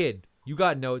the kid. You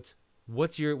got notes.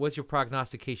 What's your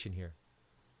prognostication here?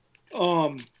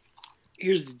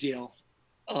 Here's the deal.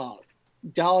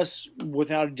 Dallas,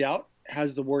 without a doubt,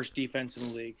 has the worst defense in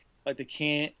the league. Like, they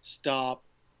can't stop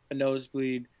a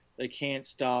nosebleed. They can't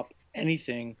stop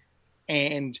anything.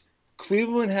 And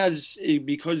Cleveland has,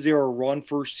 because they're a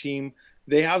run-first team,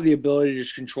 they have the ability to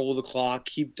just control the clock,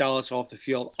 keep Dallas off the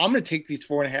field. I'm going to take these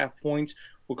 4.5 points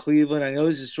with Cleveland. I know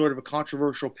this is sort of a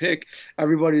controversial pick.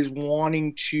 Everybody's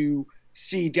wanting to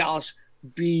see Dallas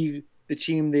be the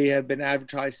team they have been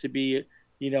advertised to be,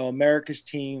 America's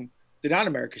team. They're not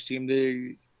America's team.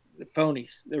 They're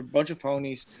phonies. They're a bunch of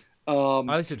phonies.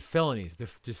 I said felonies. They're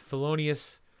just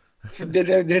felonious.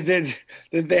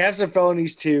 They have some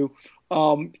felonies too.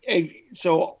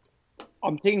 So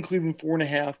I'm taking Cleveland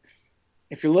 4.5.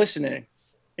 If you're listening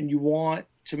and you want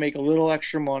to make a little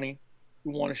extra money,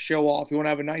 you want to show off, you want to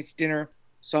have a nice dinner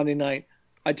Sunday night,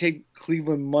 I'd take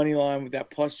Cleveland money line with that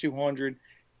plus 200.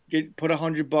 Put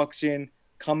 $100 in,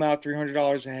 come out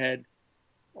 $300 ahead.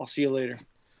 I'll see you later.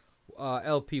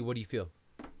 LP, what do you feel?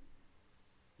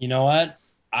 You know what?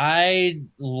 I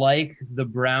like the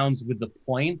Browns with the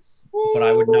points, but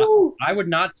I would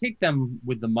not take them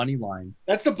with the money line.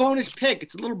 That's the bonus pick.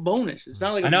 It's a little bonus. It's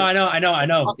not like I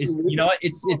know. It's what?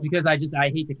 It's because I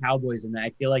hate the Cowboys, and I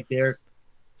feel like they're.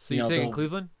 So you're taking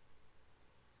Cleveland?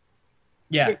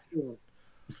 Yeah,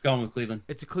 going with Cleveland.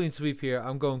 It's a clean sweep here.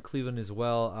 I'm going Cleveland as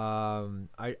well.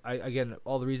 I again,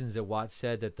 all the reasons that Watts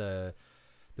said, that the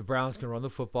Browns can run the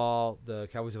football, the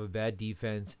Cowboys have a bad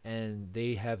defense, and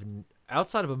they have,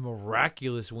 outside of a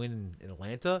miraculous win in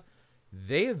Atlanta,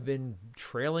 they have been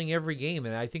trailing every game.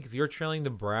 And I think if you're trailing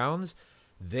the Browns,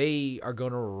 they are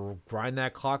going to grind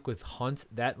that clock with Hunt,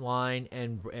 that line,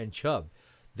 and Chubb.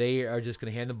 They are just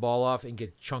going to hand the ball off and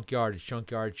get chunk yardage,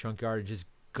 just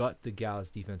gut the Dallas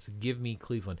defense. So give me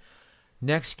Cleveland.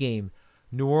 Next game,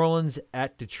 New Orleans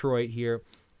at Detroit here.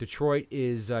 Detroit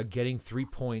is getting 3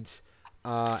 points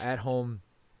at home.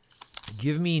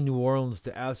 Give me New Orleans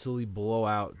to absolutely blow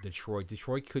out Detroit.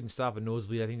 Detroit couldn't stop a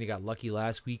nosebleed. I think they got lucky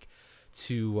last week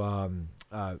to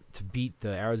beat the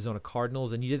Arizona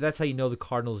Cardinals, and that's how you know the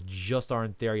Cardinals just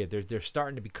aren't there yet. They're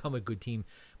starting to become a good team,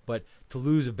 but to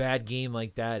lose a bad game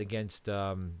like that against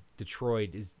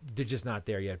Detroit they're just not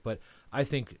there yet. But I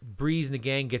think Breeze and the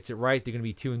gang gets it right. They're going to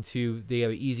be 2-2. They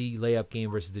have an easy layup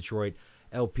game versus Detroit.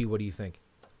 LP, what do you think?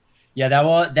 Yeah,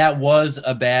 that was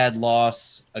a bad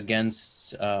loss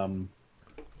against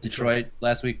Detroit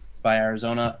last week by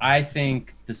Arizona. I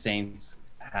think the Saints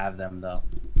have them, though.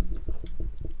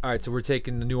 All right, so we're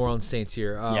taking the New Orleans Saints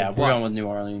here. Yeah, we're going with New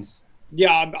Orleans.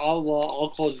 Yeah,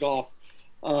 I'll close it off.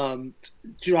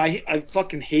 Dude, I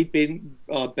fucking hate betting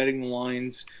the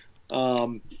lines.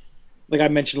 Like I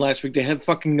mentioned last week, they have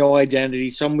fucking no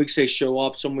identity. Some weeks they show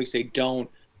up, some weeks they don't.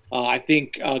 I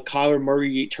think Kyler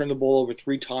Murray turned the ball over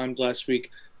 3 times last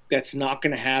week. That's not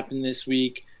going to happen this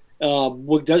week.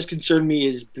 What does concern me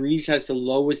is Breeze has the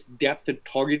lowest depth of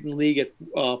target in the league at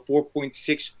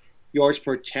 4.6 yards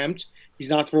per attempt. He's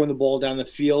not throwing the ball down the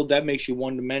field. That makes you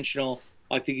one-dimensional.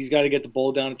 I think he's got to get the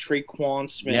ball down to Traquan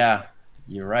Smith. Yeah.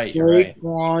 You're right. You're right.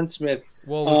 Ron Smith.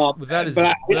 Well, without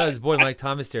but his boy Mike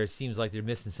Thomas there, it seems like they're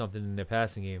missing something in their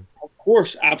passing game. Of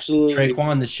course, absolutely.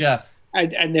 Traquan the chef.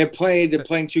 And they're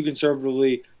playing too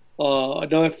conservatively.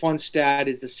 Another fun stat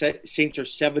is the Saints are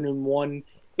 7-1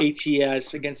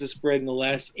 ATS against the spread in the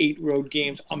last 8 road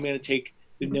games. I'm going to take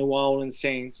the New Orleans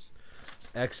Saints.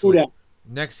 Excellent.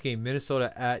 Next game,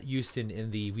 Minnesota at Houston in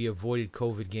the we avoided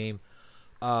COVID game.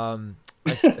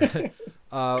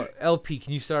 LP,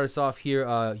 can you start us off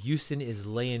here? Houston is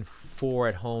laying 4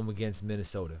 at home against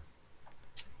Minnesota.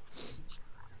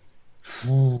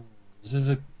 This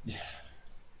is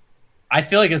I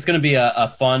feel like it's going to be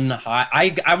a fun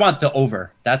high. I want the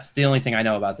over. That's the only thing I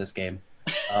know about this game.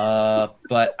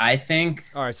 But I think.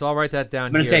 All right, so I'll write that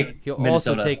down I'm here. Take He'll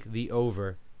Minnesota. also take the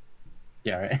over.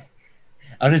 Yeah, right.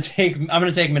 I'm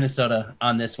gonna take Minnesota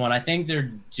on this one. I think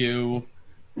they're due,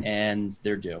 and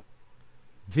they're due.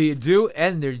 They're due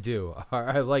and they're due. All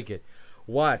right, I like it.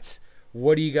 Watts,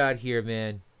 what do you got here,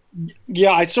 man?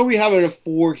 Yeah, so we have it at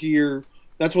 4 here.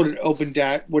 That's what it opened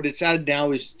at. What it's at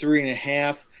now is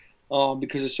 3.5.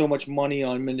 Because there's so much money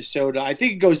on Minnesota. I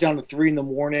think it goes down to 3 in the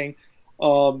morning.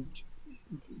 All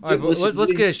right,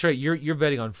 let's get it straight. You're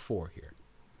betting on 4 here.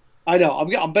 I know.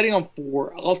 I'm betting on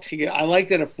 4. I'll take it. I like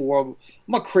that at 4. I'm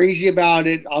not crazy about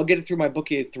it. I'll get it through my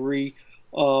bookie at 3.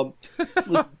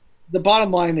 The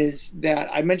bottom line is that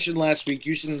I mentioned last week,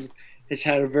 Houston has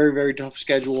had a very, very tough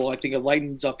schedule. I think it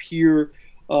lightens up here.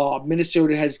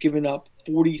 Minnesota has given up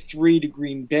 43 to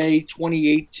Green Bay,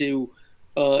 28 to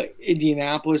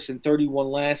Indianapolis, and 31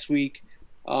 last week.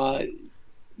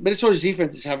 Minnesota's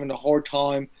defense is having a hard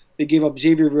time. They gave up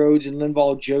Xavier Rhodes and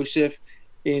Linval Joseph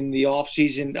in the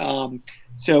offseason.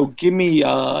 So give me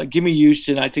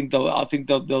Houston. I think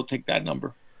they'll take that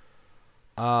number.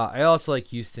 I also like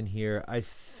Houston here. I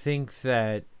think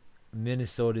that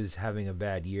Minnesota is having a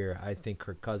bad year. I think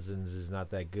Kirk Cousins is not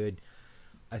that good.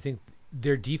 I think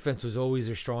their defense was always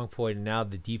their strong point, and now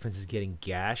the defense is getting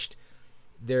gashed.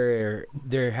 They're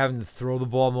having to throw the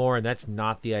ball more, and that's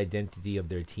not the identity of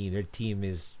their team. Their team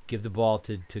is give the ball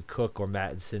to Cook or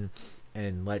Mattison,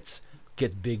 and let's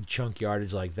get big chunk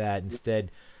yardage like that.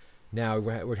 Instead, now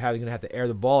we're going to have to air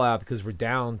the ball out because we're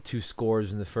down 2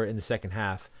 scores in the second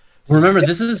half. So, remember,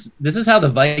 this is how the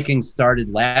Vikings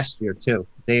started last year too.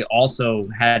 They also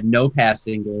had no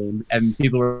passing game, and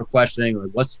people were questioning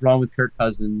like, what's wrong with Kirk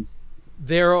Cousins?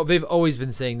 They've always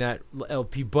been saying that,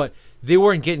 LP, but they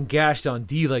weren't getting gashed on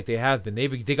D like they have been. They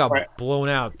got blown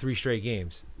out 3 straight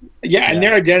games. Yeah, and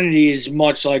their identity is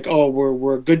much like,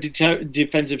 we're a good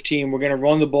defensive team. We're going to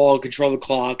run the ball, control the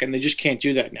clock, and they just can't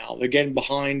do that now. They're getting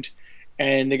behind,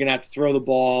 and they're going to have to throw the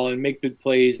ball and make big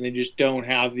plays, and they just don't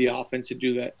have the offense to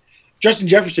do that. Justin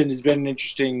Jefferson has been an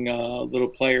interesting little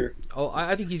player. Oh,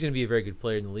 I think he's going to be a very good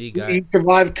player in the league. He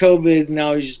survived COVID, and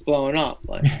now he's just blowing up.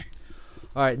 Like.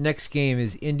 All right, next game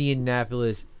is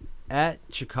Indianapolis at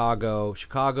Chicago.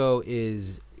 Chicago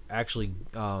is actually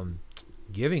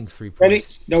giving 3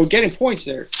 points. Getting points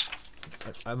there.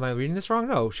 Am I reading this wrong?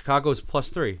 No, Chicago is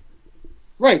 +3.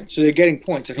 Right, so they're getting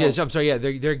points. At home. I'm sorry. Yeah,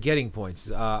 they're getting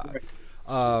points. I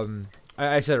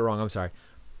said it wrong. I'm sorry.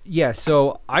 Yeah,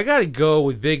 so I got to go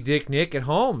with Big Dick Nick at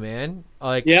home, man.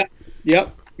 Like, Yep.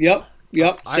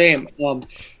 Same.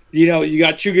 You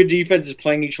got 2 good defenses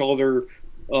playing each other.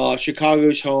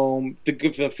 Chicago's home.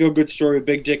 The feel good story of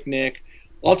Big Dick Nick.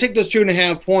 I'll take those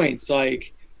 2.5 points.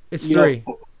 Like it's 3.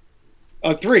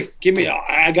 3. Give me.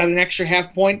 I got an extra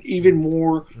half point. Even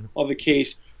more of the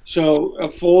case. So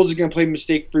Foles is going to play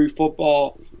mistake-free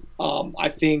football. I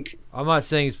think. I'm not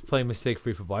saying he's playing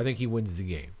mistake-free football. I think he wins the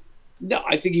game. No,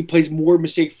 I think he plays more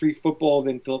mistake-free football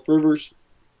than Phillip Rivers.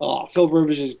 Phillip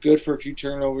Rivers is good for a few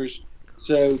turnovers.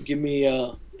 So give me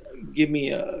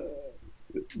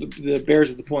the Bears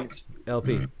with the points.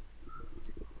 LP.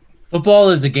 Football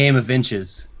is a game of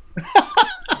inches.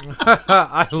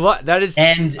 I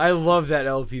love that,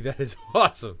 LP. That is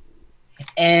awesome.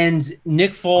 And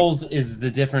Nick Foles is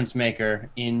the difference maker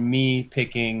in me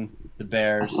picking the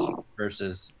Bears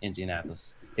versus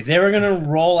Indianapolis. If they were going to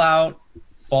roll out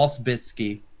False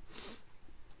Bisky.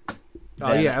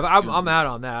 Oh yeah, I'm out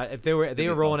on that. If they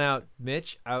were rolling out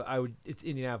Mitch, I would. It's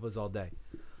Indianapolis all day.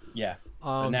 Yeah.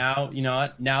 But now you know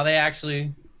what? Now they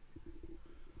actually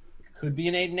could be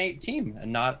an 8-8 team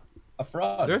and not a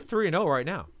fraud. They're 3-0 right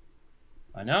now.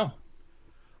 I know.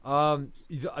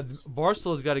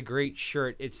 Barcel's got a great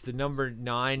shirt. It's the number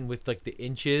 9 with like the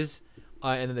inches.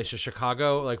 And then there's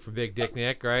Chicago, like for Big Dick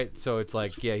Nick, right? So it's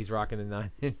like, yeah, he's rocking the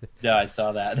 9. Yeah, I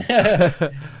saw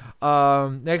that.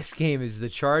 Next game is the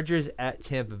Chargers at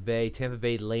Tampa Bay. Tampa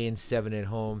Bay laying 7 at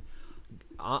home.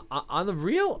 On the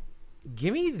real,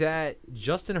 give me that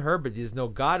Justin Herbert. There's no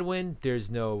Godwin. There's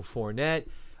no Fournette.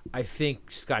 I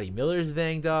think Scotty Miller's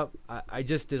banged up.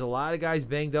 There's a lot of guys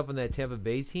banged up on that Tampa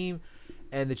Bay team,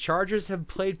 and the Chargers have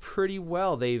played pretty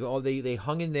well. They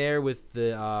hung in there with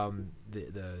the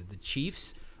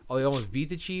Chiefs. Oh, they almost beat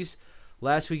the Chiefs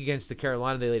last week against the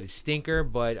Carolina. They laid a stinker,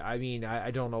 but I mean,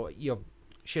 I don't know.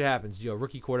 Shit happens.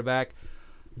 Rookie quarterback.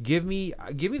 Give me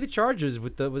the Chargers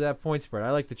with that point spread.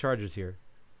 I like the Chargers here.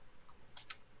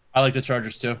 I like the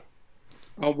Chargers too.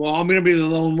 Oh, well, I'm going to be the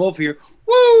lone wolf here.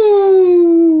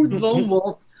 Woo! The lone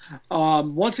wolf.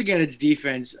 Once again, it's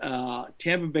defense.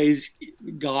 Tampa Bay's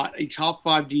got a top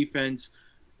 5 defense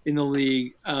in the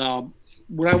league.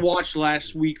 What I watched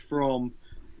last week from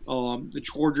the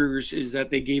Chargers is that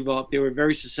they were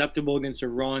very susceptible against a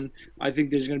run. I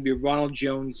think there's going to be a Ronald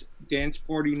Jones dance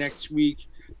party next week.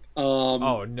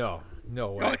 Oh, no.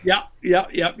 No way. Yeah.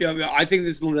 I think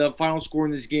this is the final score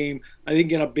in this game. I think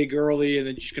get up big early and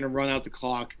then just going to run out the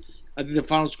clock. I think the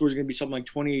final score is going to be something like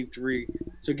 28-3.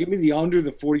 So give me the under,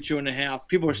 the 42.5.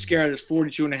 People are scared of this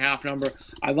 42.5 number.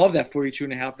 I love that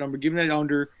 42.5 number. Give me that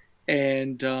under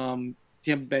and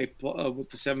Tampa Bay with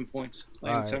the 7 points. All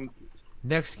right.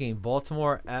 Next game,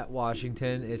 Baltimore at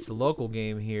Washington. It's a local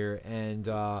game here, and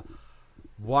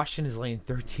Washington is laying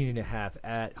 13.5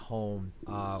 at home.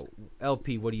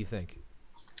 LP, what do you think?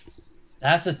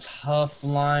 That's a tough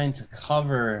line to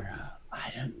cover.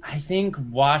 I think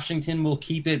Washington will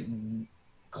keep it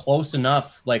close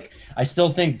enough. Like, I still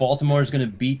think Baltimore is going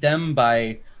to beat them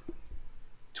by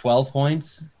 12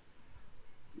 points.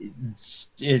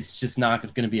 It's just not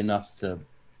going to be enough to.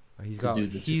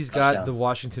 He's got the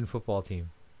Washington football team.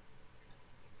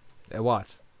 At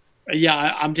Watts.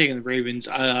 Yeah, I'm taking the Ravens.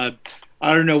 I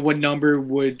don't know what number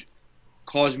would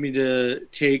cause me to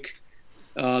take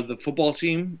the football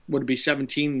team. Would it be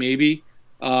 17? Maybe.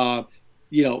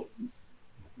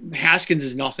 Haskins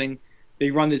is nothing. They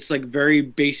run this like very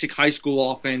basic high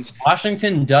school offense.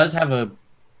 Washington does have a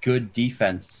good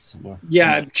defense.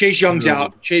 Yeah, Chase Young's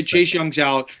out. Chase Young's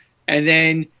out, and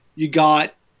then you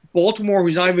got Baltimore,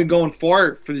 who's not even going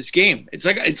far for this game. It's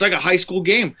like a high school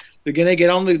game. They're gonna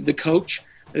get on the coach.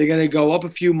 They're gonna go up a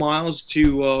few miles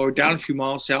or down a few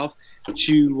miles south to.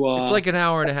 It's like an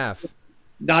hour and a half.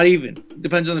 Not even.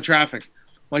 Depends on the traffic.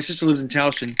 My sister lives in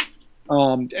Towson,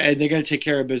 and they're gonna take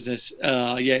care of business.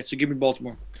 So give me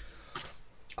Baltimore.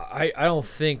 I don't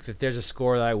think that there's a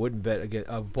score that I wouldn't bet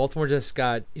against. Baltimore just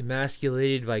got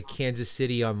emasculated by Kansas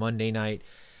City on Monday night,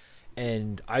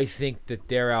 and I think that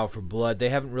they're out for blood. They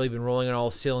haven't really been rolling on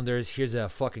all cylinders. Here's a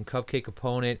fucking cupcake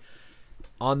opponent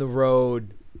on the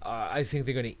road. I think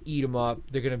they're going to eat them up.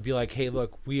 They're going to be like, hey,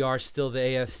 look, we are still the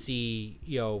AFC,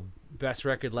 best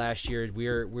record last year.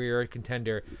 We're a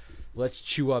contender. Let's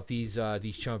chew up these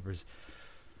chumpers.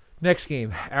 Next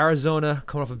game, Arizona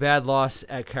coming off a bad loss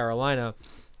at Carolina.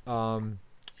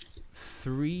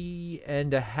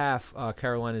 3.5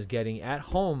 Carolina's getting at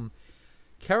home.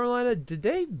 Carolina, did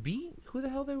they beat who they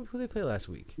play last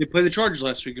week? They played the Chargers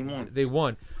last week and won. They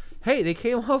won. Hey, they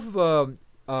came off of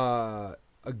a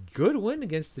good win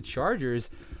against the Chargers.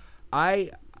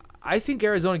 I think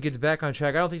Arizona gets back on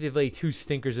track. I don't think they've laid 2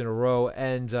 stinkers in a row,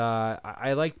 and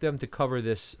I like them to cover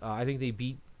this. I think they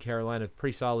beat Carolina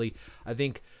pretty solidly. I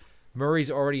think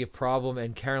Murray's already a problem,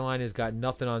 and Carolina's got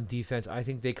nothing on defense. I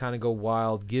think they kind of go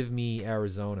wild. Give me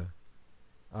Arizona.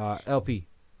 LP.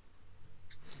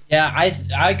 Yeah,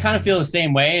 I kind of feel the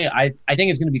same way. I think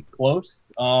it's going to be close.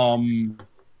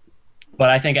 But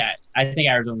I think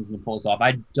Arizona's going to pull this off.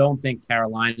 I don't think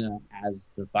Carolina has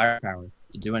the firepower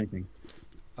to do anything.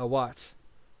 Watts.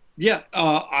 Yeah,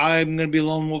 I'm going to be a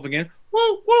lone wolf again.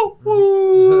 Woo, woo,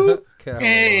 woo.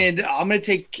 And I'm going to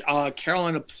take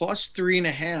Carolina plus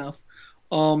 3.5.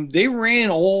 They ran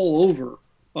all over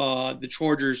the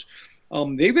Chargers.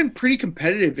 They've been pretty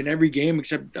competitive in every game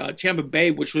except Tampa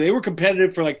Bay, which they were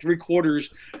competitive for like 3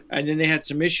 quarters, and then they had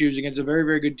some issues against a very,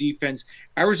 very good defense.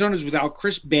 Arizona's without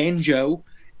Chris Banjo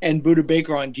and Budda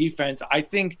Baker on defense. I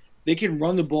think they can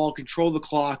run the ball, control the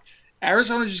clock.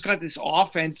 Arizona just got this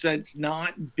offense that's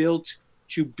not built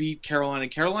to beat Carolina.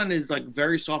 Carolina is like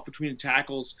very soft between the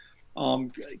tackles.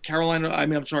 Arizona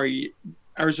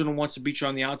wants to beat you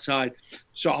on the outside.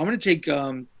 So I'm going to take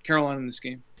Carolina in this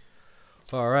game.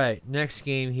 All right, next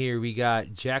game here we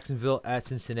got Jacksonville at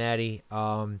Cincinnati.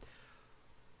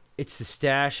 It's the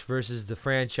stash versus the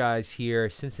franchise here.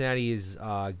 Cincinnati is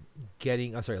laying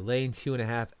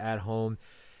 2.5 at home.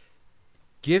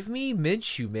 Give me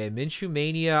Minshew, man. Minshew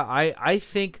mania. I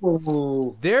think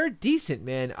they're decent,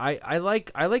 man. I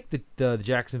like the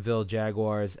Jacksonville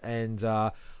Jaguars, and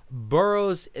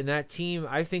Burrows and that team,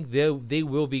 I think they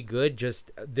will be good.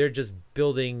 They're just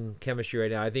building chemistry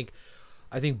right now. I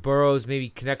think Burrows maybe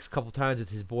connects a couple times with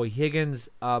his boy Higgins.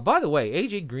 By the way,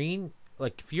 AJ Green,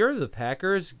 like if you're the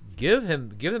Packers, give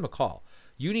him a call.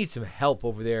 You need some help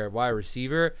over there at wide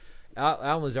receiver.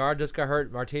 Alan Lazard just got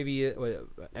hurt.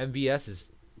 MVS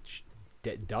is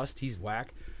dust. He's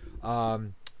whack. All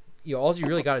you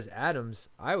really got is Adams.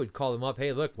 I would call him up.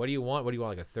 Hey, look, what do you want? What do you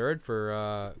want? Like a third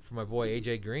for my boy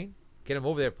AJ Green? Get him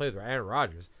over there to play with Aaron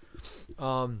Rodgers.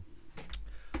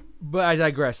 But I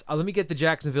digress. Let me get the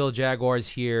Jacksonville Jaguars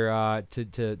here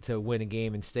to win a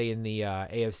game and stay in the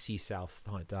AFC South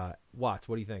hunt. Watts,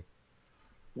 what do you think?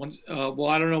 Well,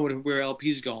 I don't know where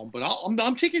LP's going, but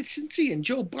I'm taking Cincy and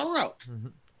Joe Burrow. Mm-hmm.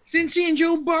 Cincy and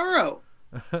Joe Burrow.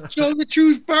 Joe the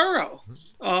Truth Burrow.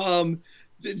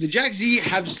 The Jags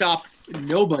have stopped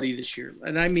nobody this year,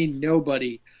 and I mean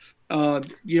nobody. In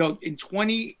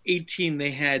 2018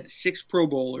 they had 6 Pro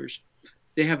Bowlers.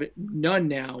 They have none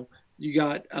now. You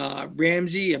got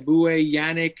Ramsey, Abue,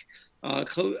 Yannick,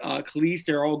 Khalees.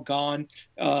 They're all gone.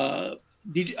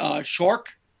 Shark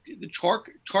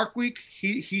week.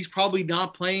 He's probably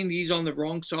not playing. He's on the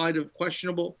wrong side of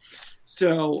questionable.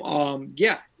 So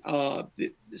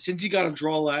since he got a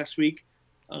draw last week,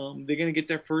 they're gonna get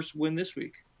their first win this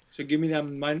week. So give me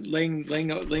them laying the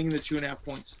 2.5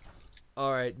 points.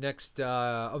 All right, next.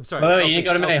 I'm sorry. Oh, you didn't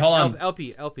go to me. Hold on.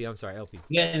 LP. I'm sorry, LP.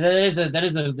 Yeah, that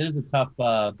is a tough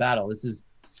battle. This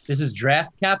is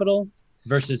draft capital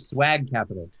versus swag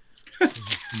capital.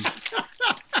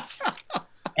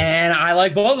 And I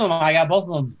like both of them. I got both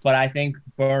of them, but I think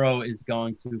Burrow is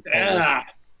going to.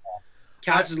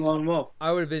 Katz is lone wolf.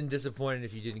 I would have been disappointed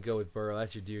if you didn't go with Burrow.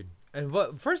 That's your dude.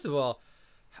 And first of all,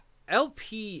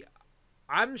 LP.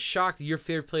 I'm shocked that your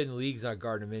favorite player in the league is not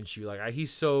Gardner Minshew. Like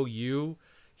he's so you.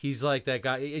 He's like that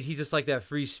guy. He's just like that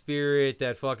free spirit,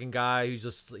 that fucking guy who's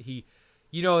just that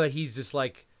he's just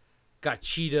like got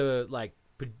cheetah like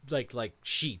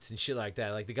sheets and shit like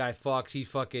that. Like the guy fucks, he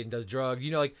fucking does drugs.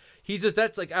 Like he's just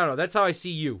that's like I don't know. That's how I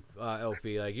see you,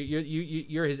 LP. Like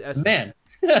you're his essence. Man.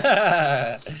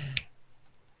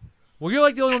 Well, you're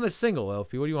like the only one that's single,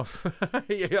 LP. What do you want?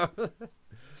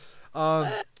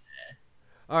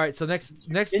 All right, so next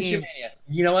game.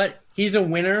 You know what? He's a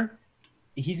winner.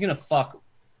 He's gonna fuck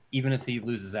even if he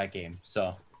loses that game.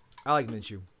 So I like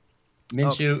Minshew.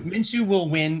 Minshew will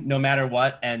win no matter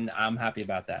what, and I'm happy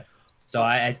about that. So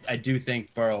I do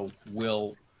think Burrow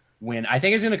will win. I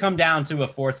think it's gonna come down to a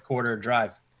fourth quarter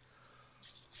drive.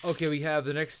 Okay, we have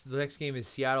the next game is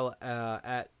Seattle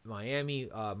at Miami.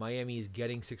 Miami is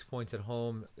getting 6 points at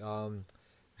home.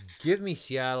 Give me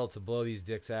Seattle to blow these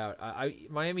dicks out.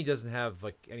 Miami doesn't have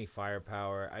like any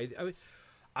firepower.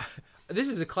 This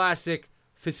is a classic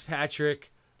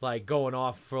Fitzpatrick like going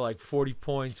off for like 40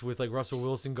 points with like Russell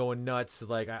Wilson going nuts.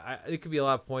 Like it could be a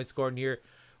lot of points scored in here,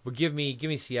 but give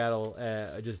me Seattle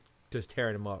just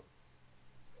tearing them up.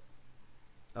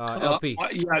 LP.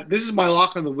 This is my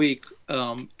lock of the week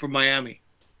for Miami.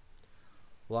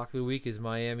 Lock of the week is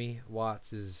Miami.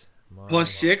 Watts is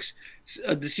 +6.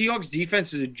 The Seahawks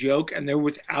defense is a joke, and they're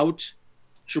without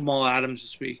Jamal Adams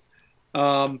this week.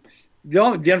 The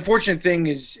unfortunate thing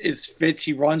is Fitz.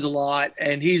 He runs a lot,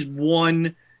 and he's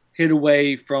one hit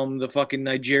away from the fucking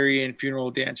Nigerian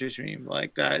funeral dancers meme.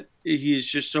 Like that, he's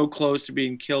just so close to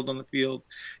being killed on the field.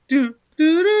 And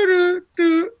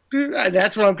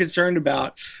that's what I'm concerned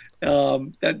about.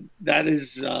 That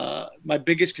is my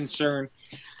biggest concern.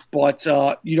 But, it's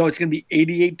going to be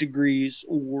 88 degrees,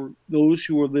 or those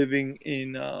who are living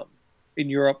in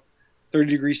Europe, 30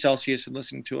 degrees Celsius and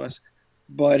listening to us.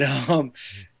 But, it's going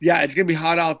to be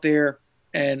hot out there.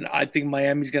 And I think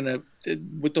Miami's going to,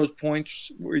 with those points,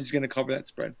 he's going to cover that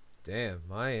spread. Damn,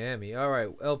 Miami. All right,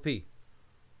 LP.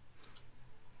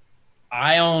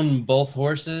 I own both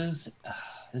horses.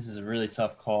 This is a really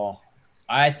tough call.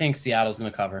 I think Seattle's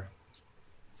going to cover.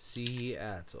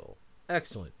 Seattle.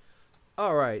 Excellent.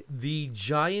 All right, the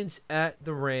Giants at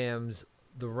the Rams.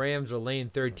 The Rams are laying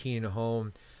 13 at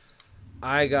home.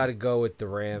 I got to go with the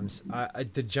Rams.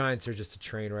 The Giants are just a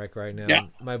train wreck right now. Yeah.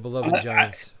 My beloved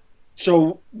Giants.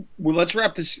 Let's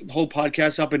wrap this whole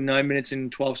podcast up in 9 minutes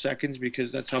and 12 seconds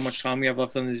because that's how much time we have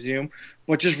left on the Zoom.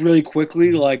 But just really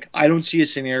quickly, I don't see a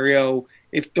scenario.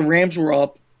 If the Rams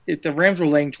were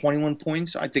laying 21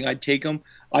 points, I think I'd take them.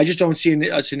 I just don't see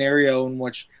a scenario in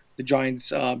which the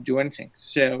Giants do anything.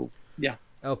 So, yeah.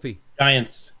 LP.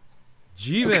 Giants.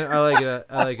 G-Man, I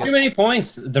like it. Too many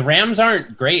points. The Rams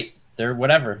aren't great. They're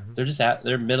whatever.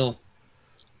 They're middle.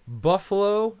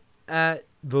 Buffalo at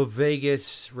the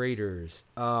Vegas Raiders.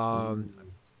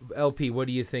 LP, what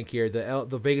do you think here?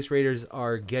 The Vegas Raiders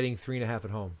are getting 3.5 at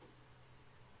home.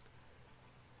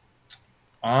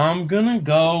 I'm gonna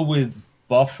go with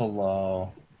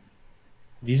Buffalo.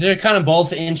 These are kind of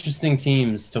both interesting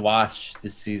teams to watch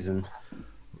this season.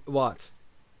 Watts.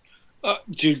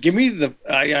 Dude, give me the.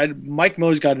 Mike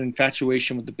Mo's got an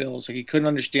infatuation with the Bills. Like he couldn't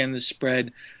understand the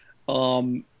spread.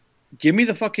 Give me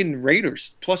the fucking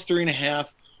Raiders plus 3.5.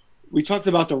 We talked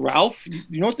about the Ralph.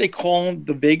 You know what they call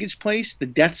the Vegas place? The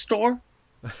Death Star.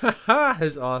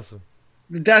 That's awesome.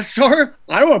 The Death Star.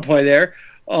 I don't want to play there.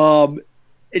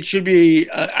 It should be.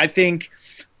 I think.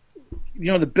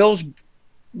 The Bills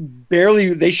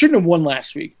barely. They shouldn't have won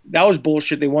last week. That was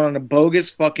bullshit. They won on a bogus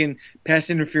fucking pass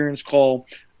interference call.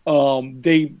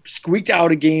 They squeaked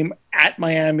out a game at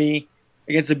Miami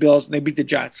against the Bills, and they beat the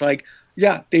Jets. Like,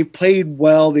 yeah, they played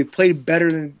well. They played better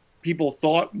than people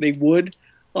thought they would.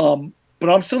 But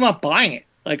I'm still not buying it.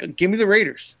 Like, give me the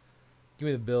Raiders. Give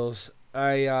me the Bills.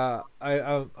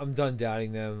 I'm done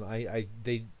doubting them.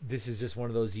 This is just one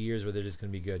of those years where they're just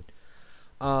gonna be good.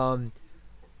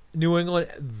 New England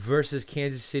versus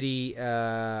Kansas City.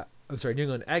 New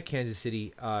England at Kansas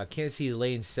City. Kansas City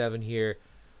laying 7 here.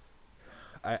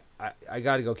 I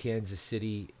got to go Kansas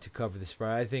City to cover the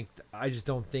spread. I just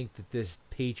don't think that this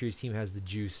Patriots team has the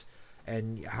juice.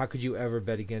 And how could you ever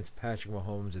bet against Patrick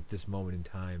Mahomes at this moment in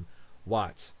time?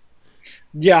 Watts.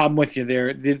 Yeah, I'm with you there.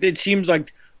 It seems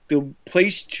like the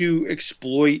place to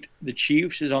exploit the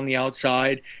Chiefs is on the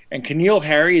outside, and N'Keal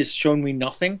Harry has shown me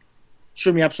nothing.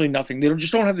 Shown me absolutely nothing. They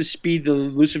just don't have the speed, the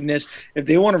elusiveness. If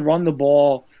they want to run the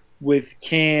ball with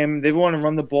Cam, they want to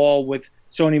run the ball with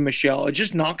Sony Michel. It's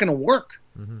just not going to work.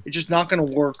 Mm-hmm. It's just not going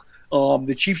to work.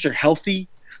 The Chiefs are healthy,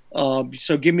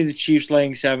 so give me the Chiefs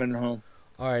laying 7 at home.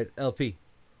 All right, LP.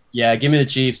 Yeah, give me the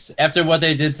Chiefs. After what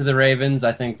they did to the Ravens,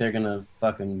 I think they're gonna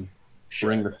fucking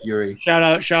bring the fury. Shout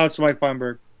out to Mike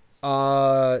Feinberg.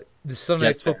 The Sunday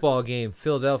night Jets. football game,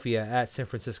 Philadelphia at San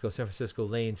Francisco. San Francisco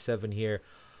laying 7 here.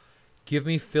 Give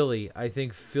me Philly. I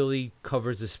think Philly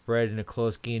covers the spread in a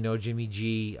close game. No Jimmy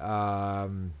G.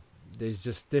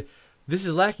 This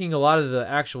is lacking a lot of the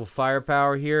actual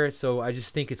firepower here, so I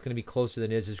just think it's going to be closer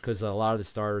than it is because a lot of the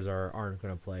starters aren't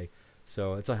going to play.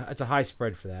 So it's a high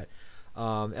spread for that.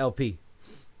 LP.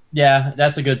 Yeah,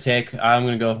 that's a good take. I'm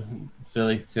gonna go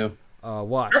Philly too.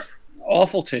 Watts.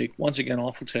 Awful take. Once again,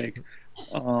 awful take.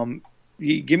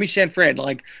 Give me San Fran.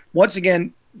 Like, once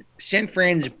again, San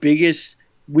Fran's biggest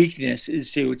weakness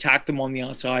is to attack them on the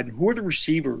outside. And who are the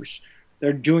receivers that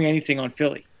are doing anything on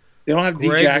Philly? They don't have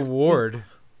Greg D-Jax. Ward.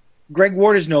 Greg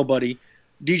Ward is nobody.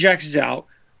 D-Jax is out.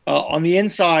 On the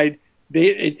inside,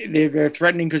 they're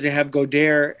threatening because they have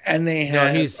Godere and they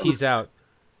have. No, he's out.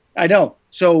 I know.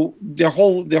 So their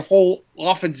whole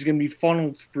offense is going to be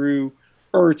funneled through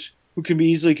Ertz, who can be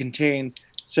easily contained.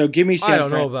 So give me San I don't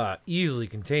Fran. know about easily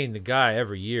contain the guy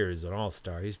every year is an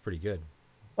all-star. He's pretty good.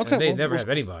 Okay, And they well, never we'll have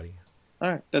anybody. All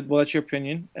right. That's your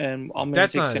opinion, and I'm going to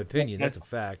That's take not an San opinion. Fran. That's a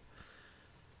fact.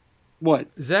 What?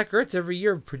 Zach Ertz every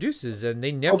year produces, and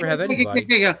they never have Okay, anybody.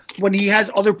 yeah. When he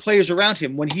has other players around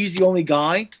him, when he's the only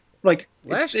guy, like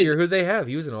Last year, who'd they have?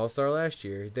 He was an all-star last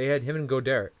year. They had him and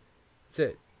Godere. That's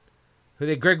it. Who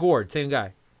they? Greg Ward, same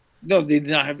guy. No, they did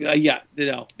not have.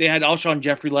 They had Alshon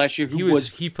Jeffrey last year, who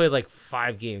He played like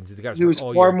 5 games. The guy he was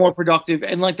all far year. more productive.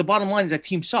 And like the bottom line is that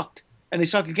team sucked, and they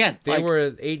suck again. They Like,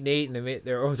 were 8-8, and they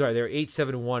were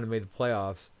 8-7-1 and made the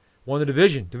playoffs. Won the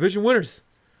division winners.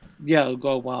 yeah,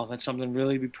 go wow, that's something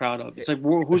really to be proud of. It's like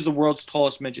who's the world's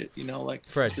tallest midget? Like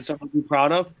Fred. it's something to be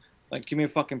proud of. Like, give me a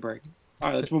fucking break. All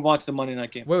right, let's move on to the Monday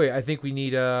night game. Wait. I think we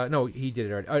need. No, he did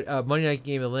it already. Monday night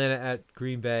game, Atlanta at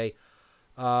Green Bay.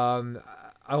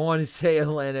 I want to say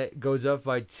Atlanta goes up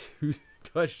by 2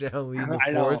 touchdown lead in the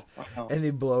I know, fourth, I know. and they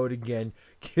blow it again.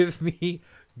 Give me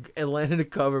Atlanta to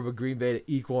cover, but Green Bay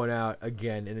to eke one out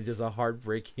again, and it's just a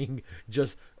heartbreaking,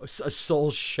 just a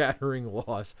soul-shattering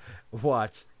loss.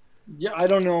 What? Yeah, I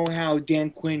don't know how Dan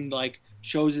Quinn like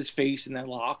shows his face in that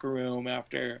locker room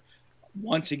after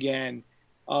once again.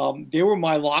 They were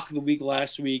my lock of the week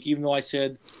last week, even though I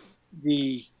said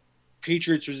the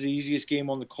Patriots was the easiest game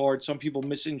on the card. Some people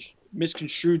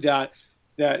misconstrued that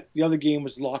the other game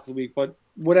was the lock of the week. But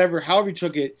whatever, however you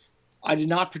took it, I did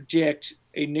not predict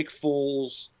a Nick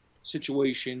Foles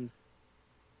situation.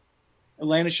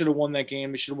 Atlanta should have won that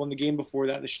game. They should have won the game before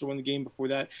that. They should have won the game before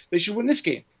that. They should win this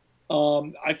game.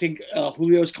 I think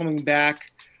Julio's coming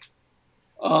back.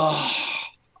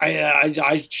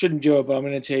 I shouldn't do it, but I'm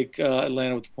going to take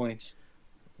Atlanta with the points.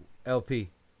 LP.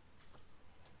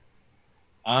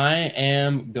 I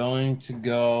am going to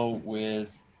go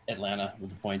with Atlanta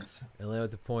with the points. Atlanta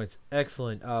with the points.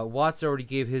 Excellent. Watts already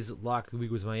gave his lock of the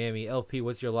week was Miami. LP,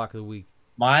 what's your lock of the week?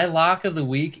 My lock of the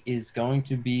week is going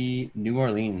to be New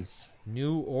Orleans.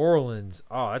 New Orleans.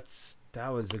 Oh,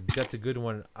 That's a good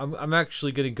one. I'm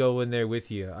actually gonna go in there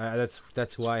with you.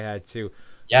 That's who I had too.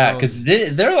 Yeah, because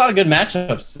there are a lot of good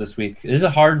matchups this week. It is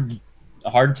hard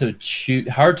to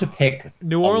pick.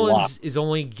 New a Orleans lot. is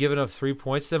only giving up 3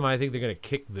 points to them. I think they're gonna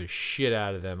kick the shit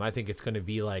out of them. I think it's gonna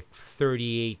be like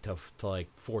 38 to like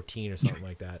 14 or something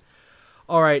like that.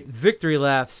 All right, victory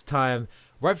laps time.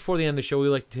 Right before the end of the show, we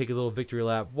like to take a little victory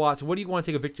lap. Watts, what do you want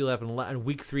to take a victory lap in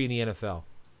week 3 in the NFL?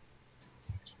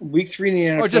 Week 3 in the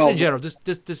NFL. Or just in general, just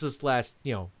this last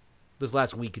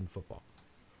week in football.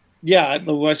 Yeah,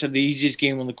 like I said, the easiest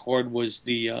game on the card was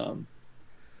the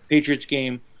Patriots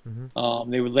game.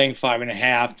 Mm-hmm. They were laying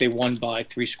 5.5. They won by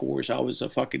 3 scores. That was a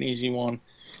fucking easy one.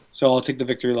 So I'll take the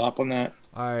victory lap on that.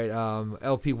 All right,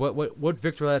 LP, what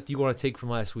victory lap do you want to take from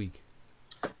last week?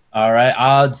 All right,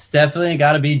 it's definitely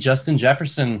got to be Justin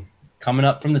Jefferson coming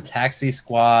up from the taxi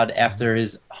squad after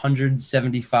his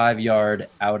 175-yard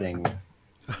outing.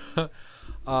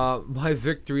 My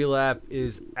victory lap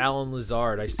is Alan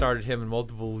Lazard. I started him in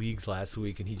multiple leagues last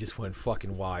week, and he just went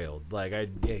fucking wild.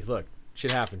 Hey, look,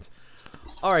 shit happens.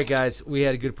 All right, guys, we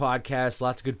had a good podcast.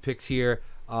 Lots of good picks here.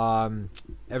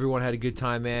 Everyone had a good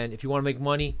time, man. If you want to make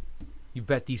money, you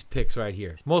bet these picks right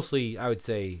here. Mostly, I would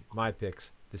say my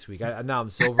picks this week. Now I'm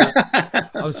sober.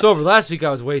 I'm sober. Last week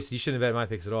I was wasted. You shouldn't have bet my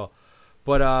picks at all.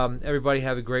 But everybody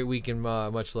have a great week and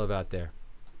much love out there.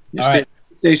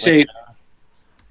 Stay safe.